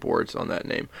drawing boards on that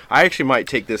name. I actually might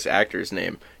take this actor's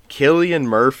name, Cillian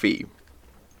Murphy.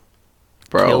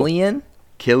 Bro.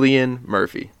 Cillian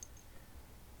Murphy.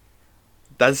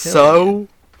 That's so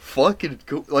fucking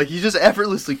cool. Like, he's just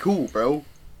effortlessly cool, bro.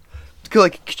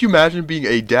 Like, could you imagine being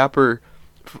a dapper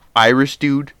Irish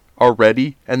dude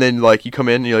already, and then, like, you come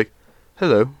in and you're like,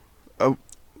 hello. Oh,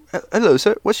 hello,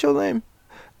 sir. What's your name?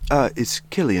 It's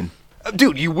Cillian.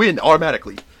 Dude, you win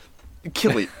automatically.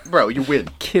 Cillian. Bro, you win.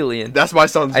 Cillian. That's my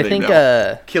son's name I think now.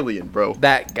 Cillian, bro.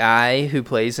 that guy who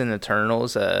plays in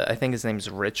Eternals, I think his name's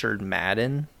Richard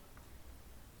Madden.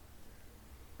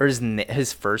 Or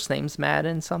his first name's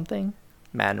Madden something?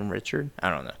 Madden Richard? I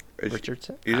don't know.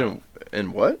 Richardson? He's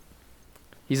in what?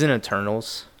 He's in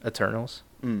Eternals.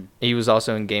 He was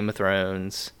also in Game of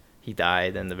Thrones. He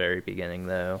died in the very beginning,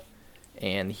 though.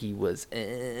 And he was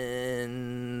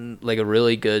in like a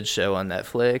really good show on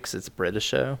Netflix. It's a British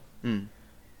show.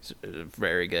 It's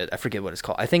very good. I forget what it's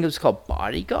called. I think it was called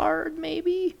Bodyguard,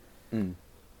 maybe?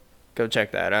 Go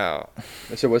check that out.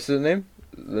 So what's the name?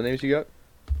 The names you got?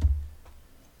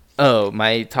 Oh,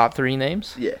 my top 3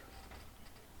 names? Yeah.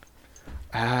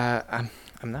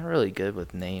 I'm not really good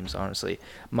with names, honestly.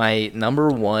 My number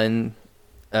 1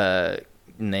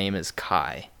 name is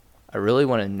Kai. I really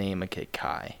want to name a kid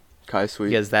Kai. Kai Sweet.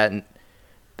 Because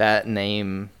that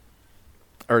name,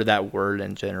 or that word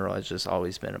in general, has just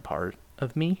always been a part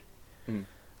of me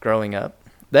growing up.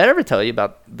 Did I ever tell you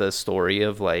about the story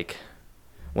of, like,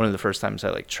 one of the first times I,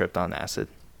 like, tripped on acid?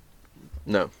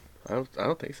 No. I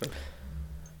don't think so.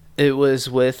 It was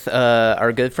with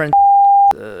our good friend.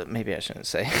 Maybe I shouldn't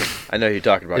say. I know who you're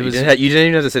talking about. It was- you didn't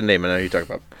even have to say the name. I know who you're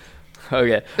talking about.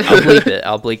 Okay, I'll bleep it.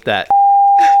 I'll bleep that.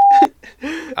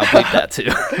 I'll bleep that too.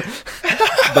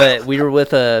 But we were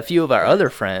with a few of our other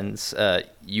friends.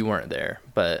 You weren't there,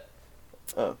 but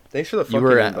Oh, thanks for the you fucking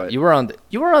were invite. you were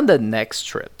on the next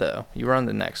trip though. You were on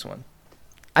the next one.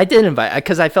 I did invite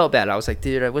because I felt bad. I was like,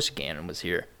 dude, I wish Gannon was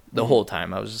here the whole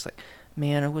time. I was just like,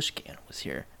 man, I wish Gannon was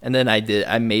here. And then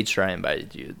I made sure I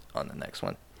invited you on the next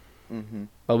one. Mm-hmm.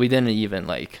 But we didn't even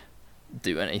like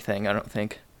do anything. I don't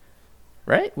think.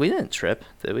 Right? We didn't trip,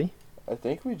 did we? I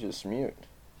think we just mute.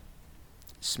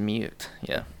 Smute,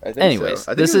 yeah. I think Anyways,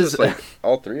 so. I think this it was is just, like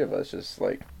all 3 of us just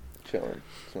like chilling,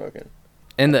 smoking.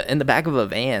 in the back of a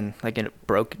van, like in a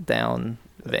broken down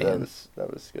van.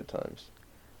 That was good times.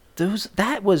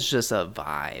 That was just a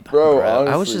vibe, Bro, I was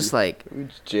honestly, just like, we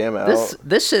just jam out.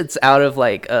 this shit's out of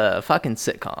like a fucking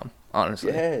sitcom,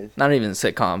 honestly. Yes. Not even a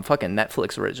sitcom, fucking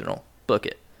Netflix original. Book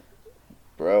it.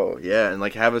 Bro, yeah, and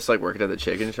like have us like working at the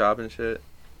chicken shop and shit.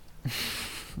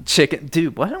 Chicken,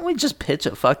 dude. Why don't we just pitch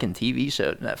a fucking TV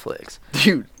show to Netflix?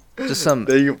 Dude, Just some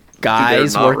they're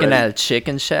guys not working ready. at a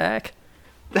chicken shack,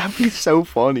 That'd be so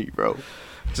funny, bro.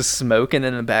 just smoking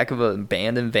in the back of an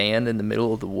abandoned van in the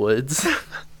middle of the woods.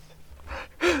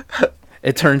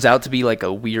 It turns out to be like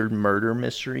a weird murder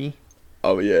mystery.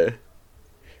 Oh yeah,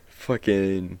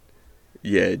 fucking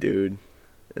yeah, dude.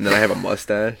 And then I have a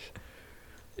mustache.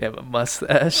 You have a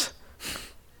mustache.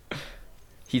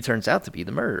 He turns out to be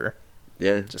the murderer.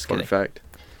 Yeah, Just fun kidding. fact.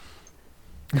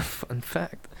 Fun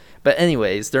fact. But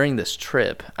anyways, during this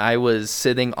trip, I was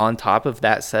sitting on top of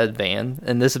that said van,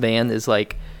 and this van is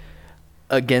like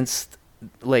against,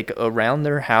 like around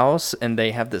their house, and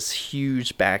they have this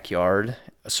huge backyard,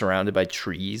 surrounded by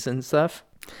trees and stuff.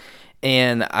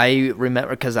 And I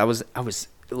remember because I was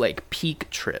like peak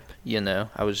trip,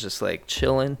 I was just like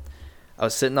chilling. I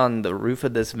was sitting on the roof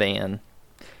of this van,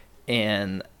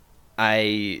 and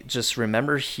I just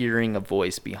remember hearing a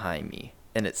voice behind me,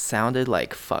 and it sounded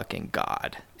like fucking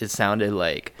God. It sounded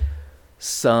like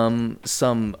some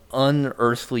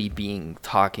unearthly being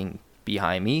talking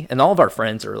behind me, and all of our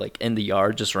friends are like in the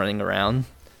yard just running around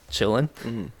chilling.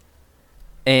 Mm-hmm.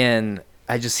 And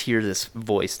I just hear this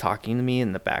voice talking to me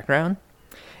in the background,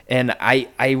 and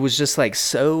I was just like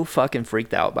so fucking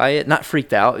freaked out by it. Not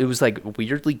freaked out, it was like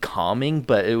weirdly calming,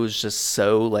 but it was just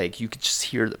so like you could just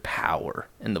hear the power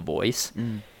in the voice.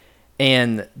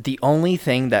 And the only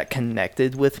thing that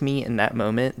connected with me in that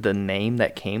moment, the name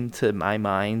that came to my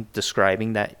mind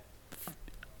describing that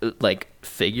like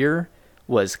figure,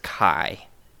 was Kai.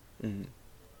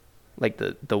 Like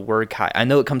the word Kai. I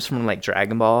know it comes from like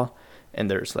Dragon Ball, and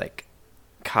there's like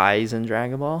Kais in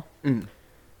Dragon Ball.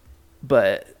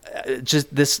 But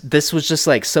just this was just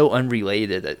like so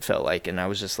unrelated, it felt like, and I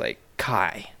was just like,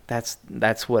 Kai. That's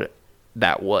what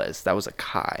that was. That was a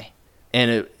Kai.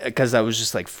 And because I was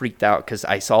just like freaked out because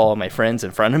I saw all my friends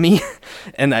in front of me,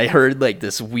 and I heard like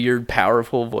this weird,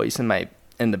 powerful voice in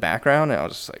the background, and I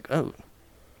was just like, oh,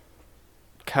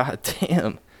 god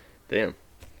damn.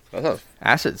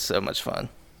 Acid's so much fun.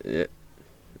 Yeah.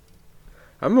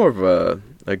 I'm more of a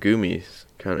Goomies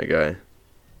kind of guy,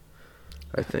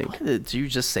 I think. What did you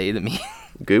just say to me?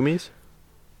 Goomies?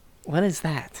 What is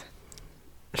that?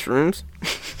 Shrooms?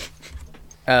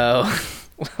 Oh.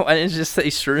 Why didn't you just say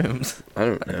shrooms? I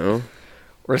don't know.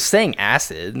 We're saying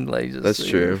acid. Like, just that's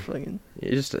true. Fucking...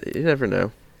 You never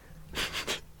know.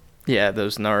 Yeah,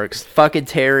 those narcs. Fucking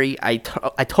Terry, I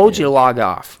told you to log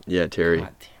off. Yeah, Terry.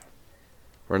 God damn.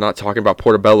 We're not talking about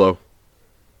Portobello.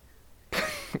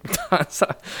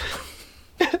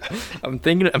 I'm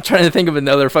trying to think of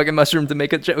another fucking mushroom to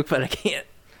make a joke, but I can't.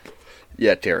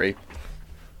 Yeah, Terry.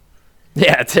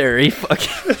 Yeah, Terry. Fuck.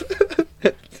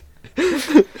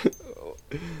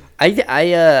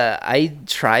 I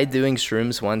tried doing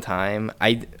shrooms one time.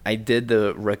 I did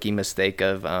the rookie mistake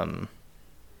of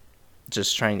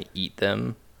just trying to eat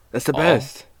them. That's the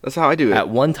best. That's how I do it. At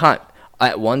one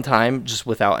time, just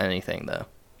without anything though.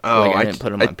 Oh, like I didn't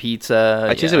put them on pizza.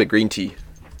 I chase it with green tea.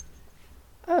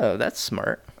 Oh, that's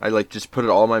smart. I like just put it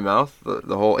all in my mouth,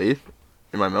 the whole eighth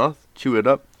in my mouth, chew it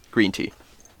up, green tea.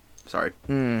 Sorry.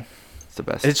 It's the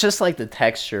best. It's just like the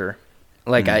texture.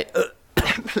 Like I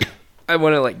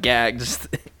want to like gag just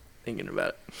thinking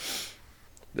about it.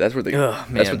 That's where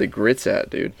the grit's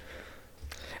at, dude.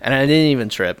 And I didn't even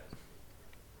trip.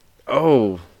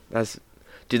 Oh,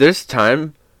 dude. There's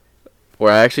time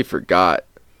where I actually forgot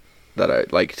that I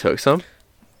like took some.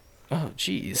 Oh,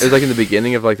 jeez. It was like in the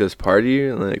beginning of like this party,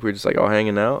 and like we're just like all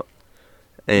hanging out,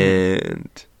 and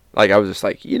like I was just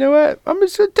like, you know what, I'm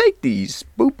just gonna take these,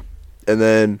 boop, and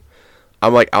then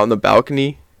I'm like out on the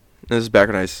balcony. And this is back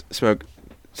when I smoked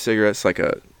cigarettes like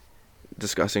a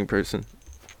disgusting person.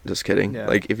 Just kidding. Yeah.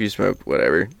 Like if you smoke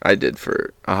whatever, I did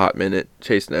for a hot minute.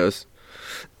 Chase knows.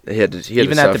 He had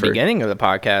even to at the beginning of the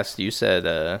podcast, you said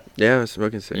yeah, I was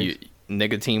smoking cigarettes.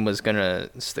 Nicotine was gonna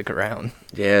stick around.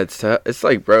 Yeah, it's tough. It's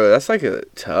like, bro, that's like a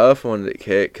tough one to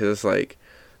kick because it's like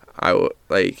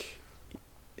like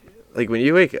when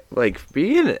you wake, like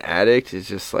being an addict is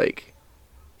just like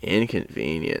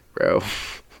inconvenient, bro.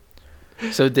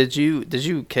 So did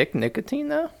you kick nicotine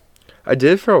though? I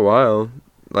did for a while.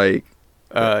 Like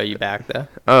you back though?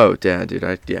 Oh yeah,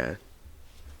 dude. Yeah.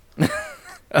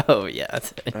 Oh yeah.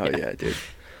 Oh yeah, dude.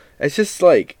 It's just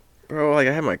like, bro, like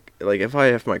if I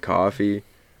have my coffee,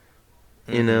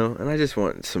 you know, and I just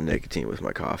want some nicotine with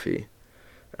my coffee.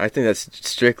 I think that's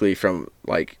strictly from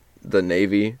like the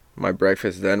Navy. My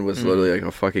breakfast then was literally like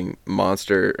a fucking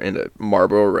Monster and a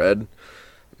Marlboro Red.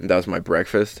 And that was my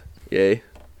breakfast. Yay.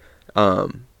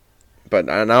 But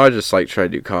now I just like try to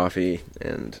do coffee,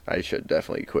 and I should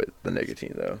definitely quit the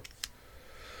nicotine though.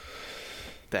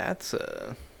 That's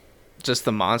just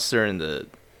the Monster and the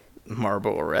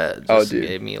Marlboro Red just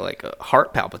gave me like a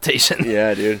heart palpitation.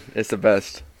 Yeah, dude, it's the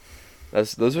best.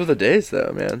 Those were the days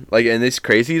though, man. Like, and it's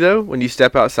crazy though when you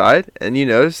step outside and you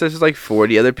notice there's like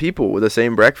 40 other people with the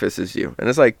same breakfast as you, and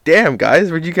it's like, damn guys,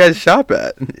 where'd you guys shop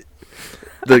at?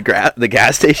 The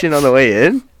gas station on the way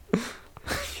in.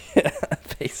 Yeah,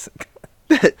 basically.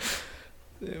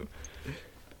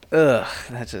 Ugh,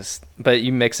 that just. But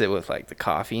you mix it with like the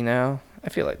coffee now. I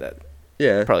feel like that.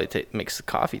 Yeah. Probably makes the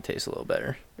coffee taste a little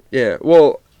better. Yeah.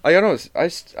 Well, I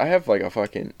have like a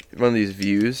fucking one of these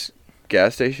Views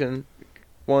gas station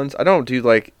ones. I don't do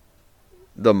like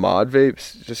the mod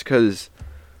vapes just because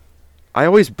I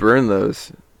always burn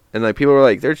those And like people were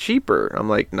like, they're cheaper. I'm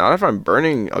like, not if I'm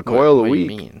burning a coil a What do you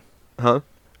week. mean? Huh?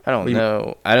 I don't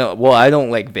know. I don't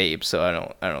like vapes, so I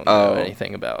don't know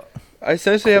anything about. I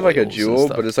essentially have like a coils and Juul,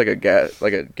 stuff. but it's like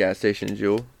a gas station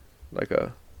Juul, like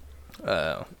a.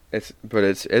 Oh. It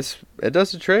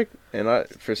does the trick, and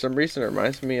for some reason it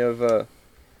reminds me of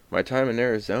my time in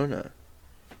Arizona,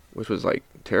 which was like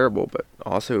terrible, but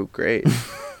also great.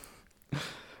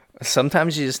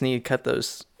 Sometimes you just need to cut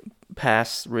those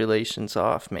past relations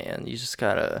off, man. You just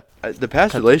gotta. The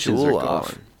past cut the relations are Juul gone.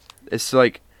 off. It's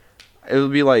like, it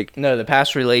would be like, No, the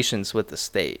past relations with the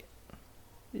state.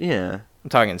 yeah. I'm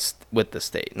talking with the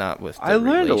state, not with. I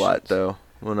learned a lot though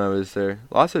when I was there.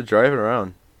 Lots of driving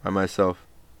around by myself,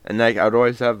 and like I'd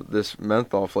always have this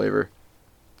menthol flavor.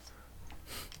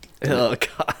 Oh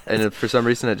god! And for some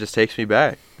reason, it just takes me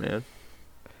back, man.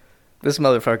 This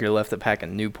motherfucker left a pack of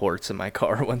Newports in my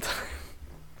car one time.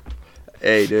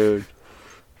 Hey, dude.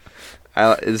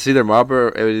 It's either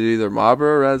Marlboro. It was either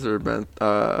Marlboro Reds or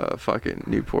fucking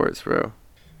Newports, bro.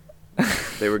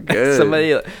 They were good.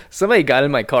 Somebody got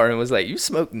in my car and was like, "You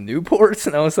smoke Newports?"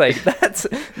 And I was like, "That's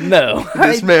no."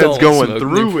 This man's going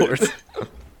through it.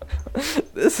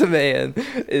 This man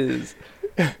is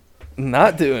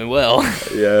not doing well.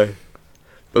 Yeah,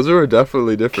 those were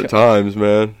definitely different times,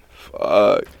 man.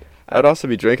 Fuck. I'd also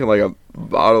be drinking like a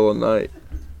bottle a night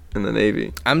in the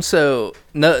Navy. I'm so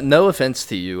no offense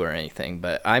to you or anything,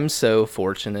 but I'm so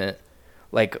fortunate.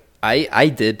 Like I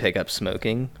did pick up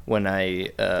smoking when I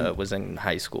was in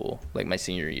high school, like my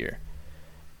senior year,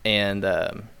 and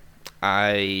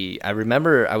I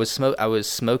remember I was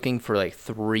smoking for like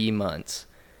 3 months,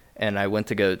 and I went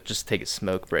to go just take a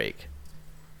smoke break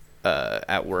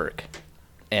at work,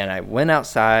 and I went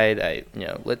outside. I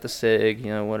lit the cig,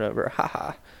 whatever,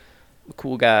 haha.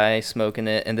 Cool guy smoking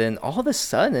it, and then all of a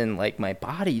sudden like my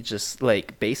body just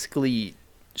like basically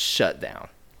shut down.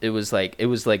 It was like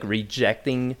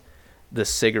rejecting the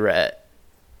cigarette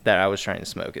that I was trying to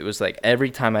smoke. It was like every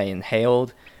time I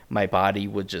inhaled, my body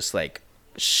would just like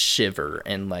shiver,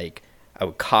 and like I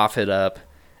would cough it up,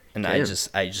 and Damn.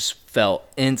 I just felt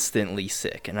instantly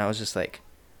sick, and I was just like,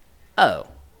 oh,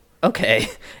 okay.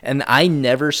 And I've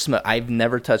never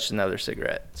touched another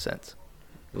cigarette since.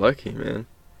 Lucky, man.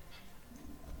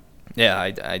 Yeah,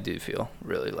 I do feel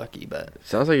really lucky, but...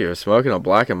 Sounds like you were smoking a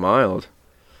Black and Mild.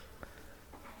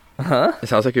 Huh? It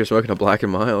sounds like you were smoking a Black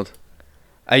and Mild.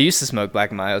 I used to smoke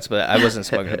Black and Milds, but I wasn't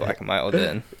smoking a Black and Mild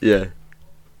then. Yeah.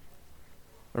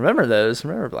 Remember those?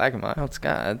 Remember Black and Milds?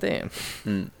 God damn.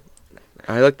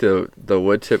 I like the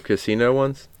wood tip casino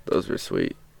ones. Those were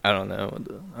sweet. I don't know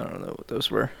what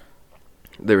those were.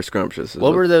 They were scrumptious.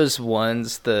 What were those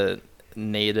ones? The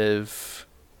native,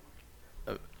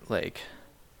 like,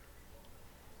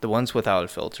 the ones without a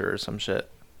filter or some shit.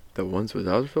 The ones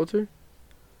without a filter?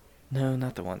 No,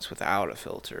 not the ones without a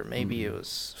filter. Maybe it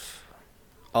was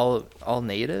all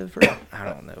native, or I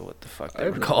don't know what the fuck they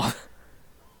were called.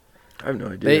 I have no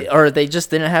idea. They just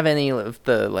didn't have any of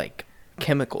the like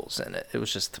chemicals in it. It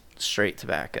was just straight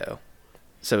tobacco.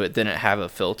 So it didn't have a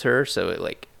filter, so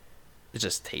it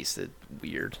just tasted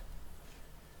weird.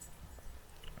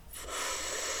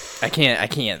 I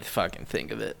can't fucking think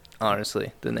of it,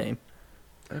 honestly, the name.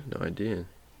 I have no idea.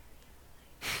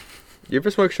 You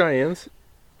ever smoke Cheyennes?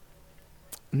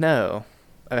 No.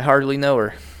 I hardly know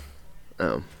her.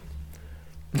 Oh.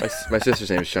 My sister's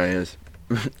name is Cheyennes.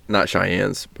 Not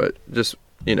Cheyennes, but just,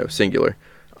 singular.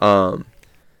 I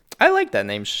like that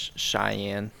name,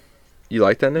 Cheyenne. You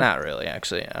like that name? Not really,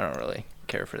 actually. I don't really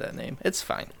care for that name. It's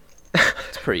fine.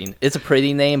 It's a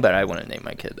pretty name, but I wouldn't name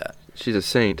my kid that. She's a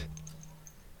saint.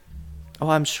 Oh,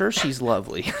 I'm sure she's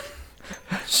lovely.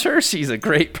 I'm sure she's a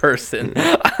great person.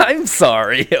 I'm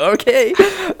sorry, okay?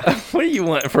 What do you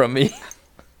want from me?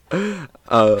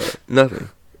 Nothing.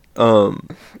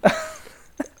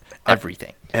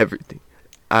 Everything. Everything.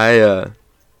 Have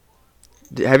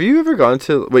you ever gone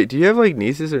to... Wait, do you have,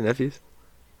 nieces or nephews?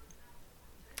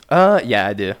 Yeah,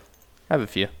 I do. I have a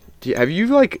few. Have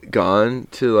you, gone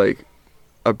to,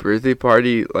 a birthday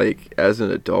party, as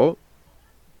an adult?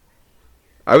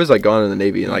 I was, gone in the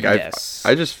Navy, and, yes.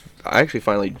 I actually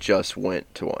finally just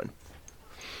went to one.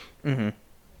 Mm-hmm.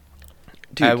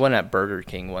 Dude. I went at Burger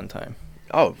King one time.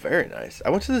 Oh, very nice.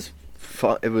 I went to this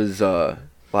it was,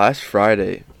 last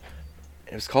Friday.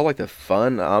 It was called, the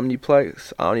Fun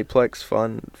Omniplex,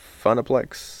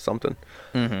 Funaplex, something.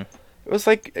 Mm-hmm. It was,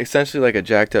 essentially, a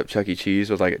jacked-up Chuck E.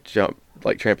 Cheese with, a jump,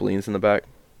 trampolines in the back.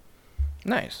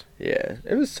 Nice. Yeah,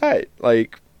 it was tight. I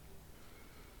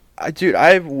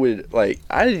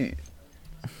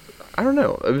don't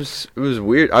know. It was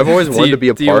weird. I've always wanted to be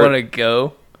a part. Do you want to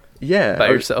go? Yeah. By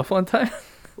yourself one time?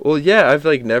 Well, yeah. I've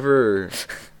never.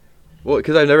 Well,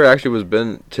 because I never actually was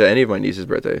been to any of my niece's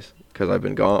birthdays because I've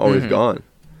been gone, always gone.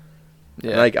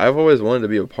 Yeah. And, like, I've always wanted to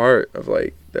be a part of,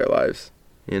 like, their lives.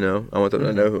 You know, I want them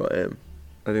to know who I am.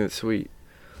 I think it's sweet.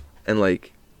 And,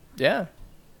 like, Yeah.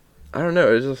 I don't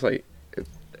know. It's just like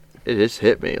it just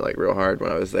hit me like real hard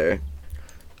when I was there.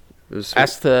 It was sweet.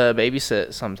 Ask to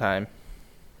babysit sometime.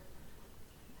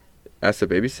 Ask the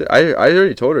babysit. I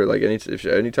already told her like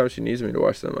anytime she needs me to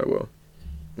watch them, I will.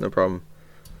 No problem.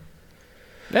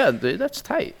 Yeah, dude, that's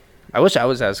tight. I wish I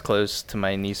was as close to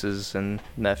my nieces and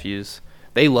nephews.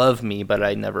 They love me, but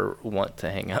I never want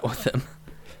to hang out with them.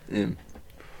 Mm.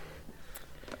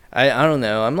 I don't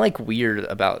know. I'm like weird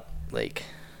about like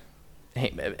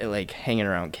hanging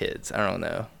around kids. I don't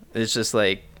know. It's just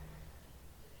like,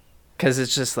 cause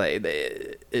it's just like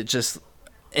it just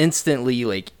instantly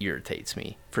like irritates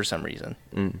me for some reason.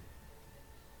 Mm.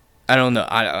 I don't know.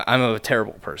 I'm a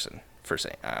terrible person for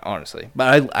saying honestly,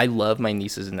 but I love my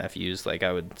nieces and nephews. Like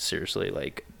I would seriously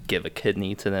like give a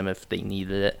kidney to them if they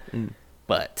needed it. Mm.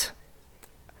 But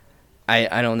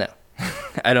I don't know.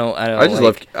 I don't. I just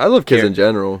like, love kids care. in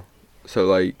general. So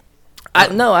like,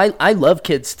 I love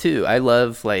kids too. I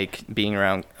love like being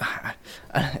around.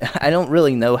 I don't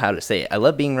really know how to say it. I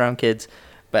love being around kids,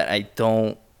 but I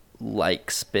don't like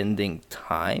spending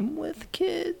time with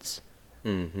kids.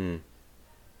 mm-hmm.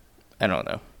 I don't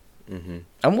know. Mm-hmm.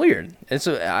 I'm weird. And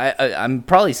so I'm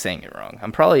probably saying it wrong.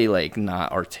 I'm probably like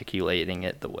not articulating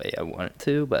it the way I want it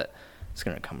to, but it's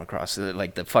gonna come across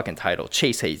like the fucking title.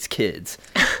 Chase hates kids.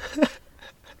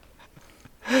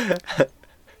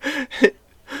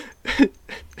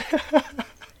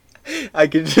 I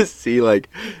can just see like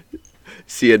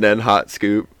CNN hot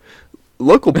scoop.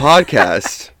 Local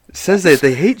podcast says that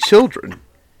they hate children.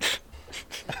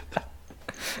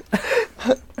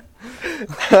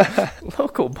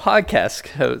 Local podcast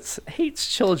host hates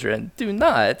children. Do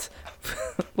not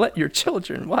let your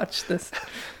children watch this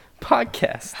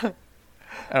podcast.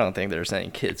 I don't think there's any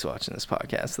kids watching this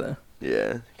podcast though.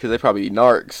 Yeah, because they probably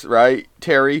narcs, right,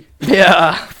 Terry?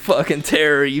 Yeah, fucking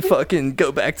Terry. You fucking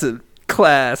go back to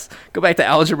class. Go back to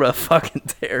algebra, fucking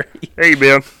Terry. Hey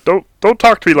man, don't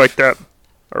talk to me like that.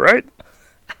 All right.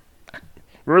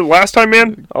 Remember the last time,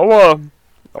 man?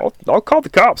 I'll call the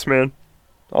cops, man.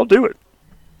 I'll do it.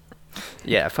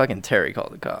 Yeah, fucking Terry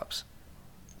called the cops.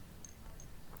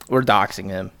 We're doxing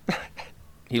him.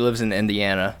 He lives in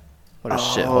Indiana. What a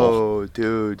shithole. Oh,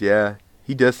 dude, yeah.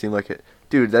 He does seem like it.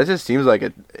 Dude, that just seems like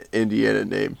an Indiana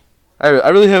name. I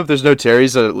really hope there's no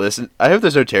Terrys that listen. I hope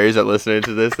there's no Terrys that listen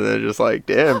to this and they're just like,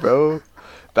 damn, bro.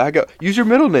 Back up. Use your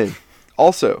middle name.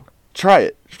 Also, try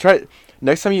it. Try it.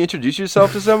 Next time you introduce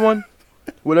yourself to someone,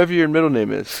 whatever your middle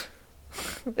name is.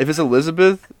 If it's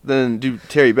Elizabeth, then do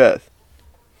Terry Beth.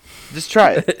 Just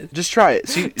try it. Just try it.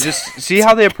 See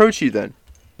how they approach you then.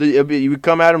 You would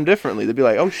come at them differently. They'd be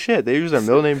like, oh shit, they use their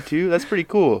middle name too? That's pretty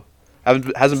cool.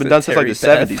 Hasn't been done since like the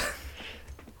 70s.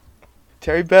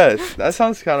 Terry Beth. That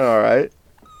sounds kind of alright.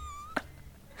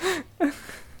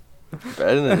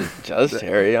 Better than just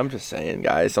Terry. I'm just saying,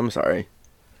 guys. I'm sorry.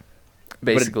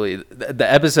 Basically,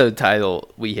 the episode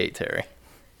title, We Hate Terry.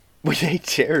 We hate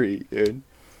Terry, dude.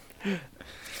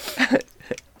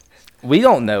 We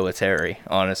don't know a Terry,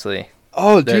 honestly.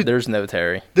 Oh, dude. There's no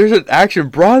Terry. There's an Action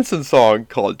Bronson song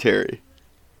called Terry.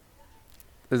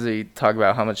 Does he talk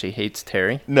about how much he hates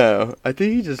Terry? No, I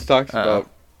think he just talks about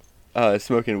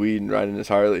smoking weed and riding his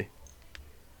Harley.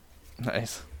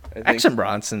 Nice. Action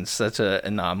Bronson's such an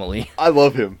anomaly. I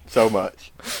love him so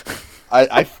much.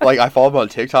 I follow him on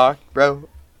TikTok, bro.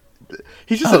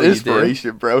 He's just an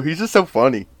inspiration, bro. He's just so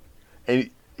funny. And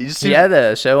he had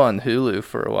a show on Hulu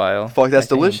for a while. Fuck, that's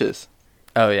delicious.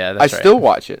 Oh yeah, that's right. I still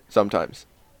watch it sometimes.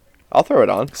 I'll throw it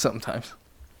on. Sometimes.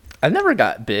 I never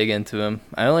got big into him.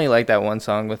 I only like that one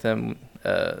song with him,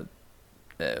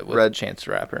 with Chance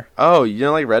the Rapper. Oh, you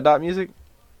don't like Red Dot music?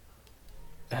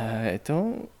 I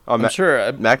don't. Oh, I'm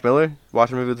sure. Mac Miller?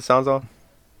 Watch a movie with the sounds off?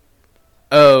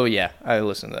 Oh, yeah. I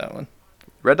listened to that one.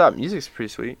 Red Dot music's pretty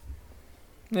sweet.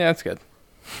 Yeah, that's good.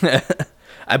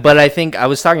 But I think I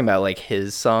was talking about, like,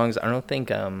 his songs. I don't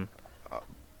think,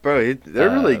 Bro,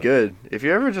 they're really good. If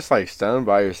you're ever just, like, stoned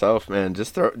by yourself, man,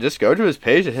 just go to his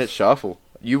page and hit shuffle.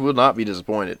 You will not be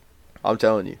disappointed. I'm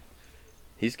telling you.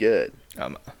 He's good.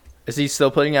 Is he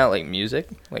still putting out, like, music?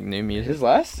 Like, new music? His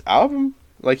last album?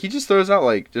 Like, he just throws out,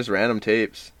 like, just random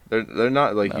tapes. They're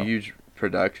not, like, huge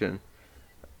production.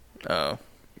 Oh.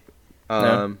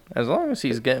 No, as long as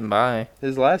he's getting by.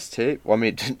 His last tape, well, I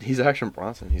mean, he's Action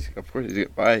Bronson. Of course he's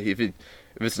getting by. If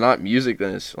it's not music,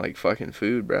 then it's, like, fucking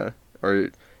food, bro. Or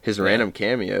his random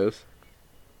cameos.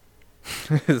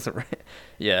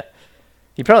 Yeah.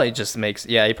 He probably just makes.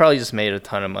 Yeah, he probably just made a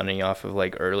ton of money off of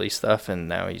like early stuff, and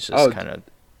now he's just kind of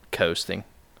coasting.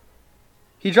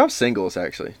 He dropped singles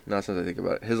actually. Not since I think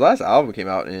about it. His last album came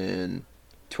out in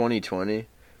 2020,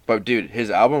 but dude, his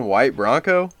album White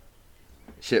Bronco,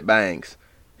 shit bangs.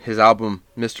 His album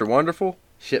Mr. Wonderful,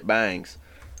 shit bangs.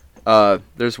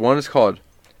 There's one that's called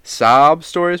Sob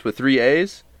Stories with 3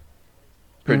 A's,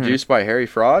 produced by Harry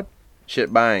Fraud,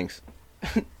 shit bangs.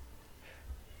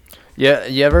 Yeah,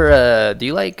 you ever do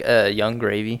you like Young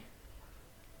Gravy?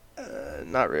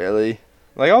 Not really.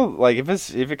 Like I'll like if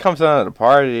it comes out at a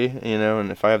party, you know,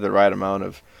 and if I have the right amount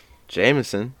of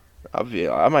Jameson,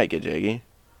 I might get jiggy.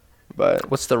 But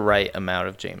What's the right amount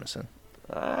of Jameson?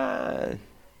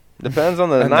 Depends on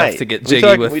the Enough night. to get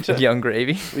jiggy with Young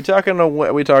Gravy. We talking a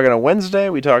Wednesday?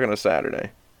 We talking a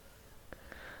Saturday?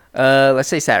 Let's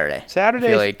say Saturday. Saturday. I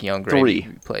feel like Young Gravy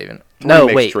 3. Playing. Three No,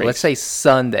 mixed wait. drinks. Let's say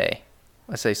Sunday.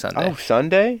 Let's say Sunday. Oh,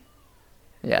 Sunday?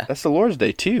 Yeah. That's the Lord's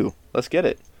Day too. Let's get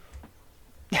it.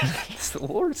 It's the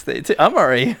Lord's Day too. I'm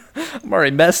already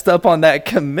messed up on that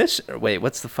commission. Wait,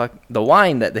 what's the fuck? The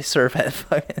wine that they serve at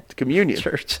fucking Communion.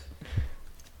 church.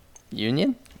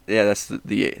 Union? Yeah, that's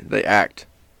the act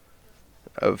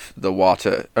of the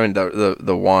water. I mean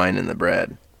the wine and the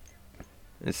bread.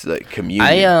 It's like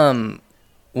communion.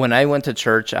 When I went to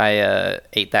church, I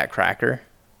ate that cracker.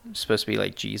 It's supposed to be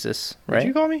like Jesus, right? What'd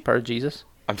you call me? Part of Jesus.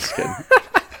 I'm just kidding.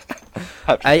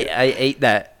 I ate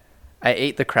that. I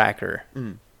ate the cracker,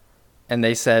 and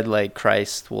they said like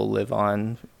Christ will live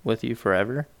on with you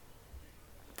forever.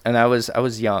 And I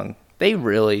was young. They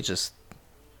really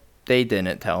they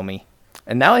didn't tell me,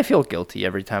 and now I feel guilty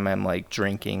every time I'm like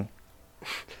drinking,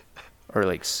 or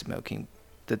like smoking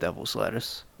the devil's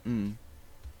lettuce.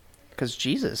 Because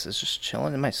Jesus is just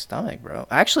chilling in my stomach, bro.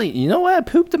 Actually, you know what? I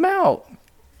pooped him out.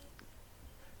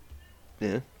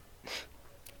 Yeah.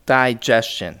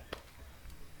 Digestion.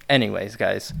 Anyways,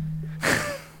 guys,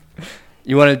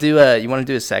 you want to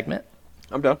do a segment?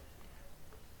 I'm done.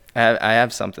 I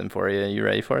have something for you. You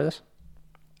ready for this?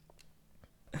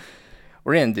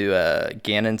 We're gonna do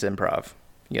Gannon's improv.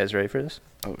 You guys ready for this?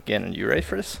 Oh, Gannon, you ready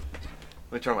for this?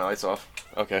 Let me turn my lights off.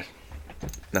 Okay.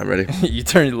 Not ready. You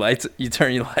turn your lights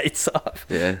off.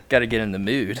 Yeah. Got to get in the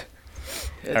mood.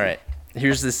 Yeah. All right.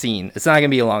 Here's the scene. It's not gonna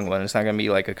be a long one. It's not gonna be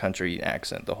like a country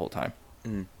accent the whole time.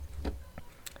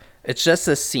 It's just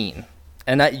a scene,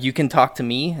 and you can talk to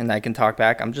me, and I can talk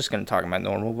back. I'm just gonna talk in my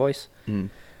normal voice.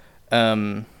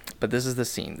 But this is the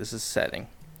scene. This is the setting.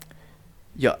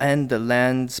 You end the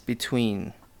lands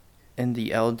between, in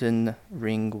the Elden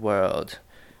Ring world.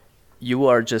 You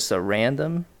are just a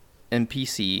random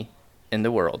NPC in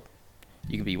the world.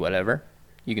 You can be whatever.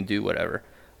 You can do whatever.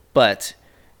 But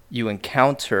you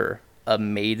encounter a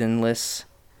maidenless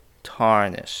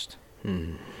tarnished.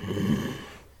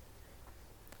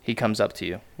 He comes up to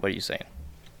you. What are you saying?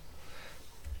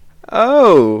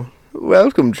 Oh,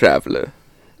 welcome, traveler.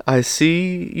 I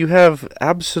see you have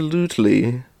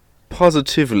absolutely,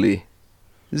 positively,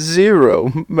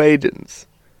 0 maidens.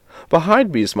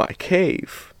 Behind me is my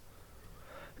cave.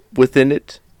 Within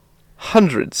it,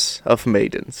 hundreds of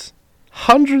maidens.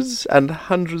 Hundreds and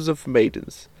hundreds of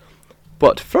maidens.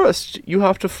 But first, you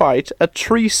have to fight a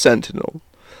tree sentinel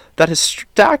that is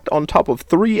stacked on top of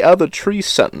 3 other tree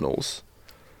sentinels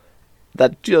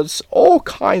that does all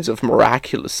kinds of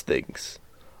miraculous things.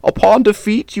 Upon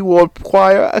defeat, you will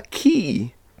acquire a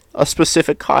key. A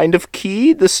specific kind of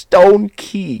key, the stone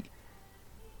key.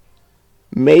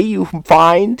 May you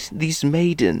find these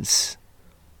maidens,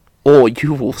 or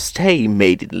you will stay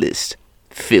maidenless,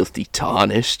 filthy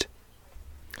tarnished.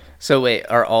 So wait,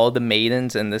 are all the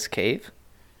maidens in this cave?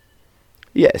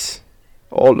 Yes,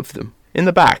 all of them. In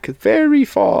the back, very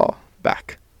far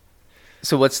back.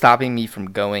 So what's stopping me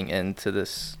from going into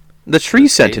this? The tree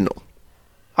sentinel.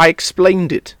 I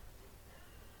explained it.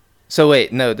 So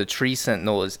wait, no, the tree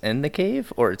sentinel is in the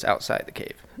cave, or it's outside the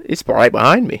cave? It's right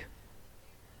behind me.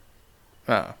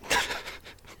 Oh.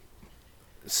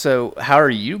 So how are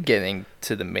you getting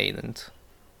to the maidens?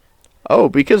 Oh,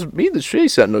 because me and the tree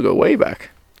sentinel go way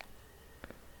back.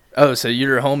 Oh, so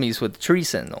you're homies with the tree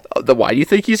sentinel. Oh, then why do you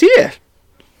think he's here?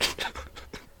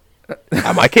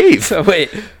 At my cave. So wait,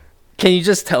 can you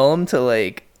just tell him to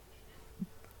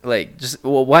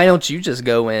why don't you just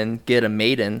go in, get a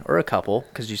maiden or a couple,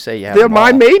 because you say you have They're them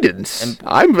my all. maidens. And-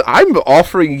 I'm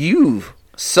offering you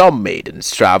some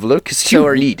maidens, traveler, because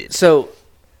you need it. So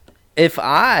if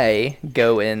I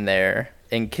go in there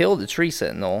and kill the tree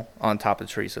sentinel on top of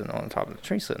the tree sentinel on top of the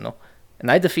tree sentinel,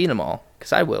 and I defeat them all,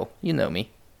 because I will, you know me.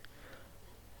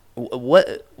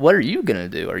 What are you gonna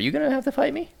do? Are you gonna have to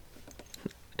fight me?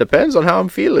 Depends on how I'm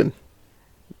feeling.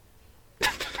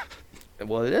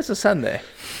 Well, it is a Sunday.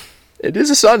 It is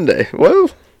a Sunday. Well,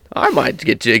 I might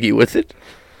get jiggy with it.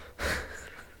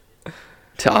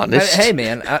 Honest. Hey,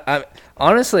 man. I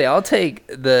honestly, I'll take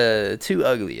the two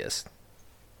ugliest.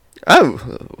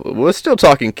 Oh, we're still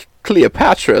talking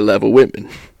Cleopatra level women.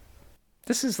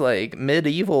 This is like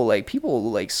medieval. Like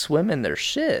people like swim in their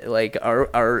shit. Like,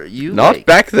 are you Not like,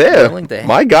 back there. willing to-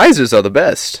 My geysers are the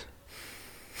best.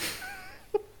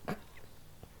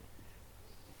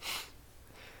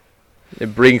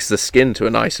 It brings the skin to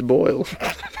a nice boil.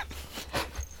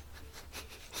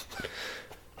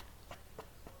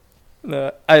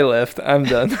 No, I left. I'm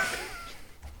done.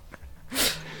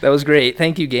 That was great.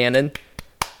 Thank you, Gannon.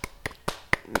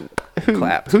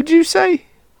 Clap. Who'd you say?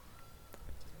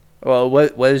 Well,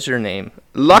 what is your name?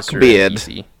 Luckbeard. Mr.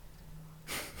 Easy?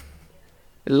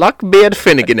 Luckbeard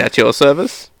Finnegan at your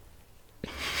service.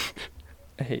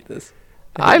 I hate this.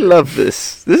 I love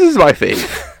this. This is my favorite.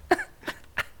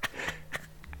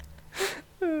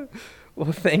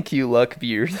 Well, thank you,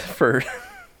 Luckbeard, for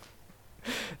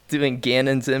doing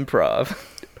Gannon's improv.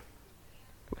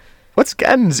 What's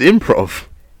Gannon's improv?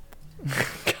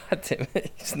 God damn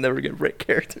it. He's never going to break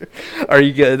character. Are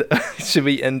you good? Should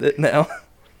we end it now?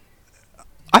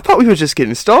 I thought we were just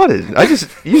getting started.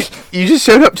 You just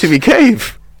showed up to me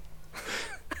cave.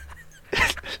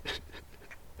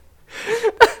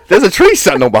 There's a tree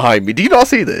sentinel behind me. Do you not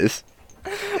see this?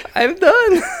 I'm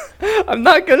done. I'm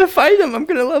not going to fight him. I'm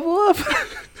going to level up.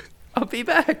 I'll be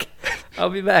back.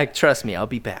 Trust me, I'll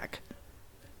be back.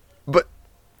 But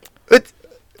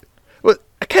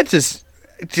I can't just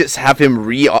have him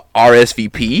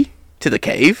RSVP to the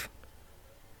cave.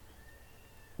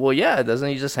 Well, yeah, doesn't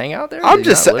he just hang out there? I'm Does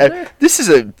he just not live there? this is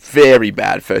a very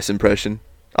bad first impression.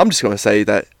 I'm just going to say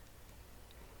that.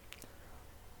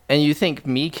 And you think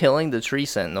me killing the tree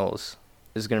sentinels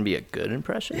is going to be a good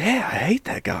impression? Yeah, I hate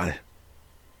that guy.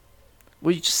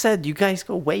 Well, you just said you guys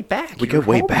go way back. We You're go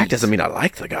way back homies. doesn't mean I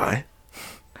like the guy.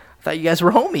 I thought you guys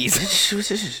were homies.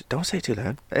 Shh, don't say it too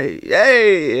loud. Hey,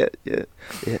 yeah,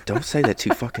 don't say that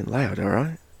too fucking loud, all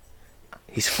right?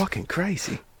 He's fucking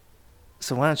crazy.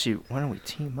 So why don't we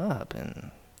team up and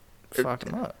fuck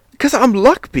him up? Cause I'm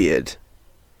Luckbeard.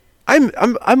 I'm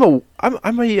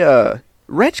a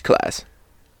reg class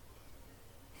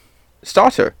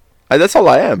starter. That's all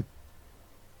I am.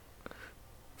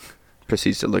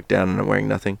 Proceeds to look down and I'm wearing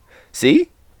nothing.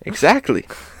 See? Exactly.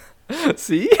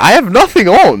 See? I have nothing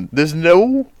on. There's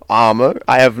no armor.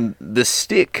 I have the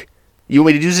stick. You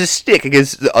want me to use this stick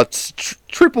against a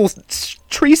triple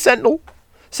tree sentinel?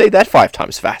 Say that 5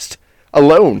 times fast.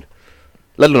 Alone.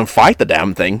 Let alone fight the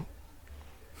damn thing.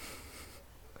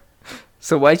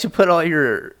 So why'd you put all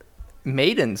your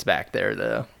maidens back there,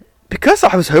 though? Because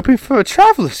I was hoping for a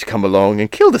traveler to come along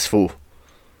and kill this fool.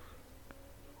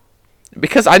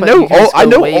 Because I But know you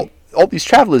guys all these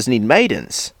travelers need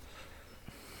maidens.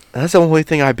 And that's the only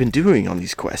thing I've been doing on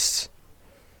these quests.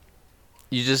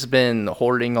 You just been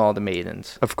hoarding all the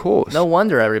maidens. Of course. No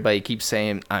wonder everybody keeps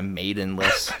saying I'm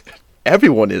maidenless.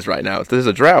 Everyone is right now. There's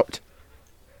a drought.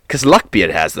 Because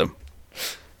Luckbeard has them.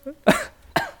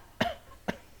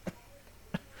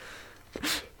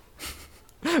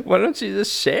 Why don't you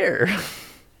just share?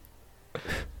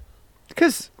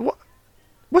 Because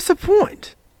what's the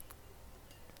point?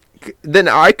 Then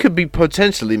I could be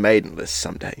potentially maidenless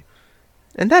someday.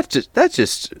 And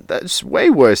that's way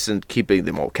worse than keeping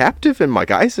them all captive. And my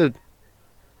guys are...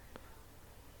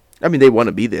 I mean, they want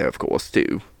to be there, of course,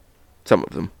 too. Some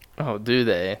of them. Oh, do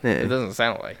they? Yeah. It doesn't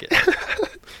sound like it.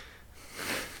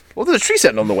 Well, there's a tree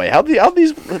sentinel on the way. How are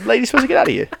these ladies supposed to get out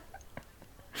of here?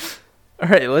 All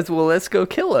right, let's go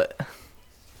kill it.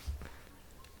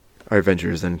 Our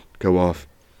adventurers then go off.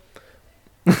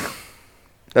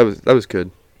 That was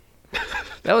good.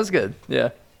 That was good. Yeah,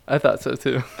 I thought so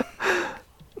too.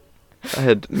 I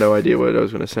had no idea what I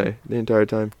was going to say the entire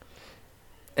time.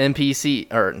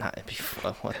 NPC or not?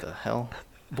 What the hell?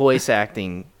 Voice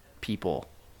acting people.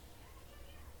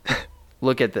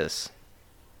 Look at this.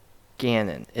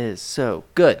 Ganon is so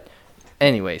good.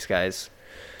 Anyways, guys,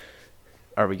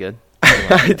 are we good?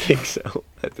 I think so.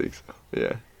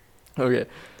 Yeah. Okay.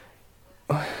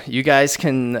 You guys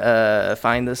can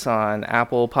find us on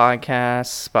Apple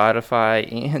Podcasts, Spotify,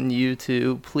 and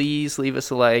YouTube. Please leave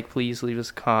us a like. Please leave us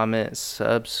a comment.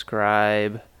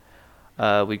 Subscribe.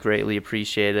 We greatly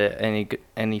appreciate it.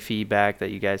 Any feedback that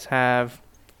you guys have.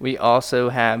 We also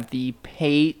have the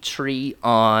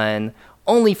Patreon.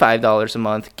 Only $5 a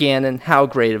month. Ganon, how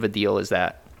great of a deal is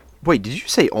that? Wait, did you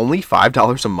say only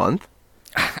 $5 a month?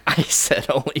 I said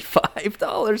only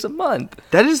 $5 a month.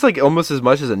 That is like almost as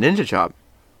much as a ninja chop.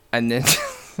 And then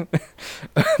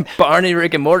Barney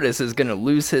Rick and Mortis is gonna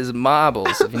lose his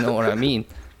marbles, if you know what I mean.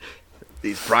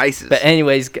 These prices. But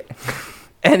anyways,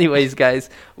 guys,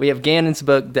 we have Gannon's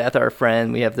book, Death Our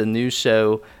Friend. We have the new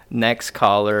show, Next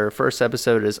Caller. First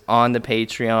episode is on the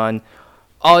Patreon.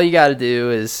 All you got to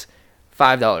do is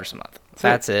 $5 a month.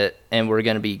 That's it. And we're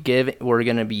gonna be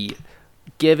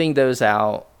giving those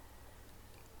out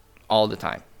all the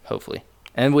time, hopefully.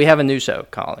 And we have a new show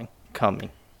coming,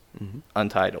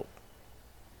 Untitled.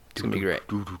 It's gonna be great.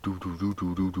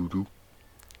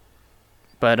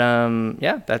 But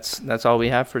yeah, that's all we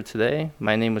have for today.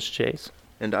 My name was Chase.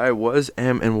 And I was,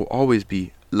 am, and will always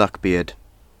be Luckbeard.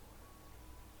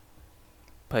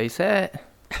 Peace out.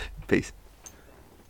 Peace.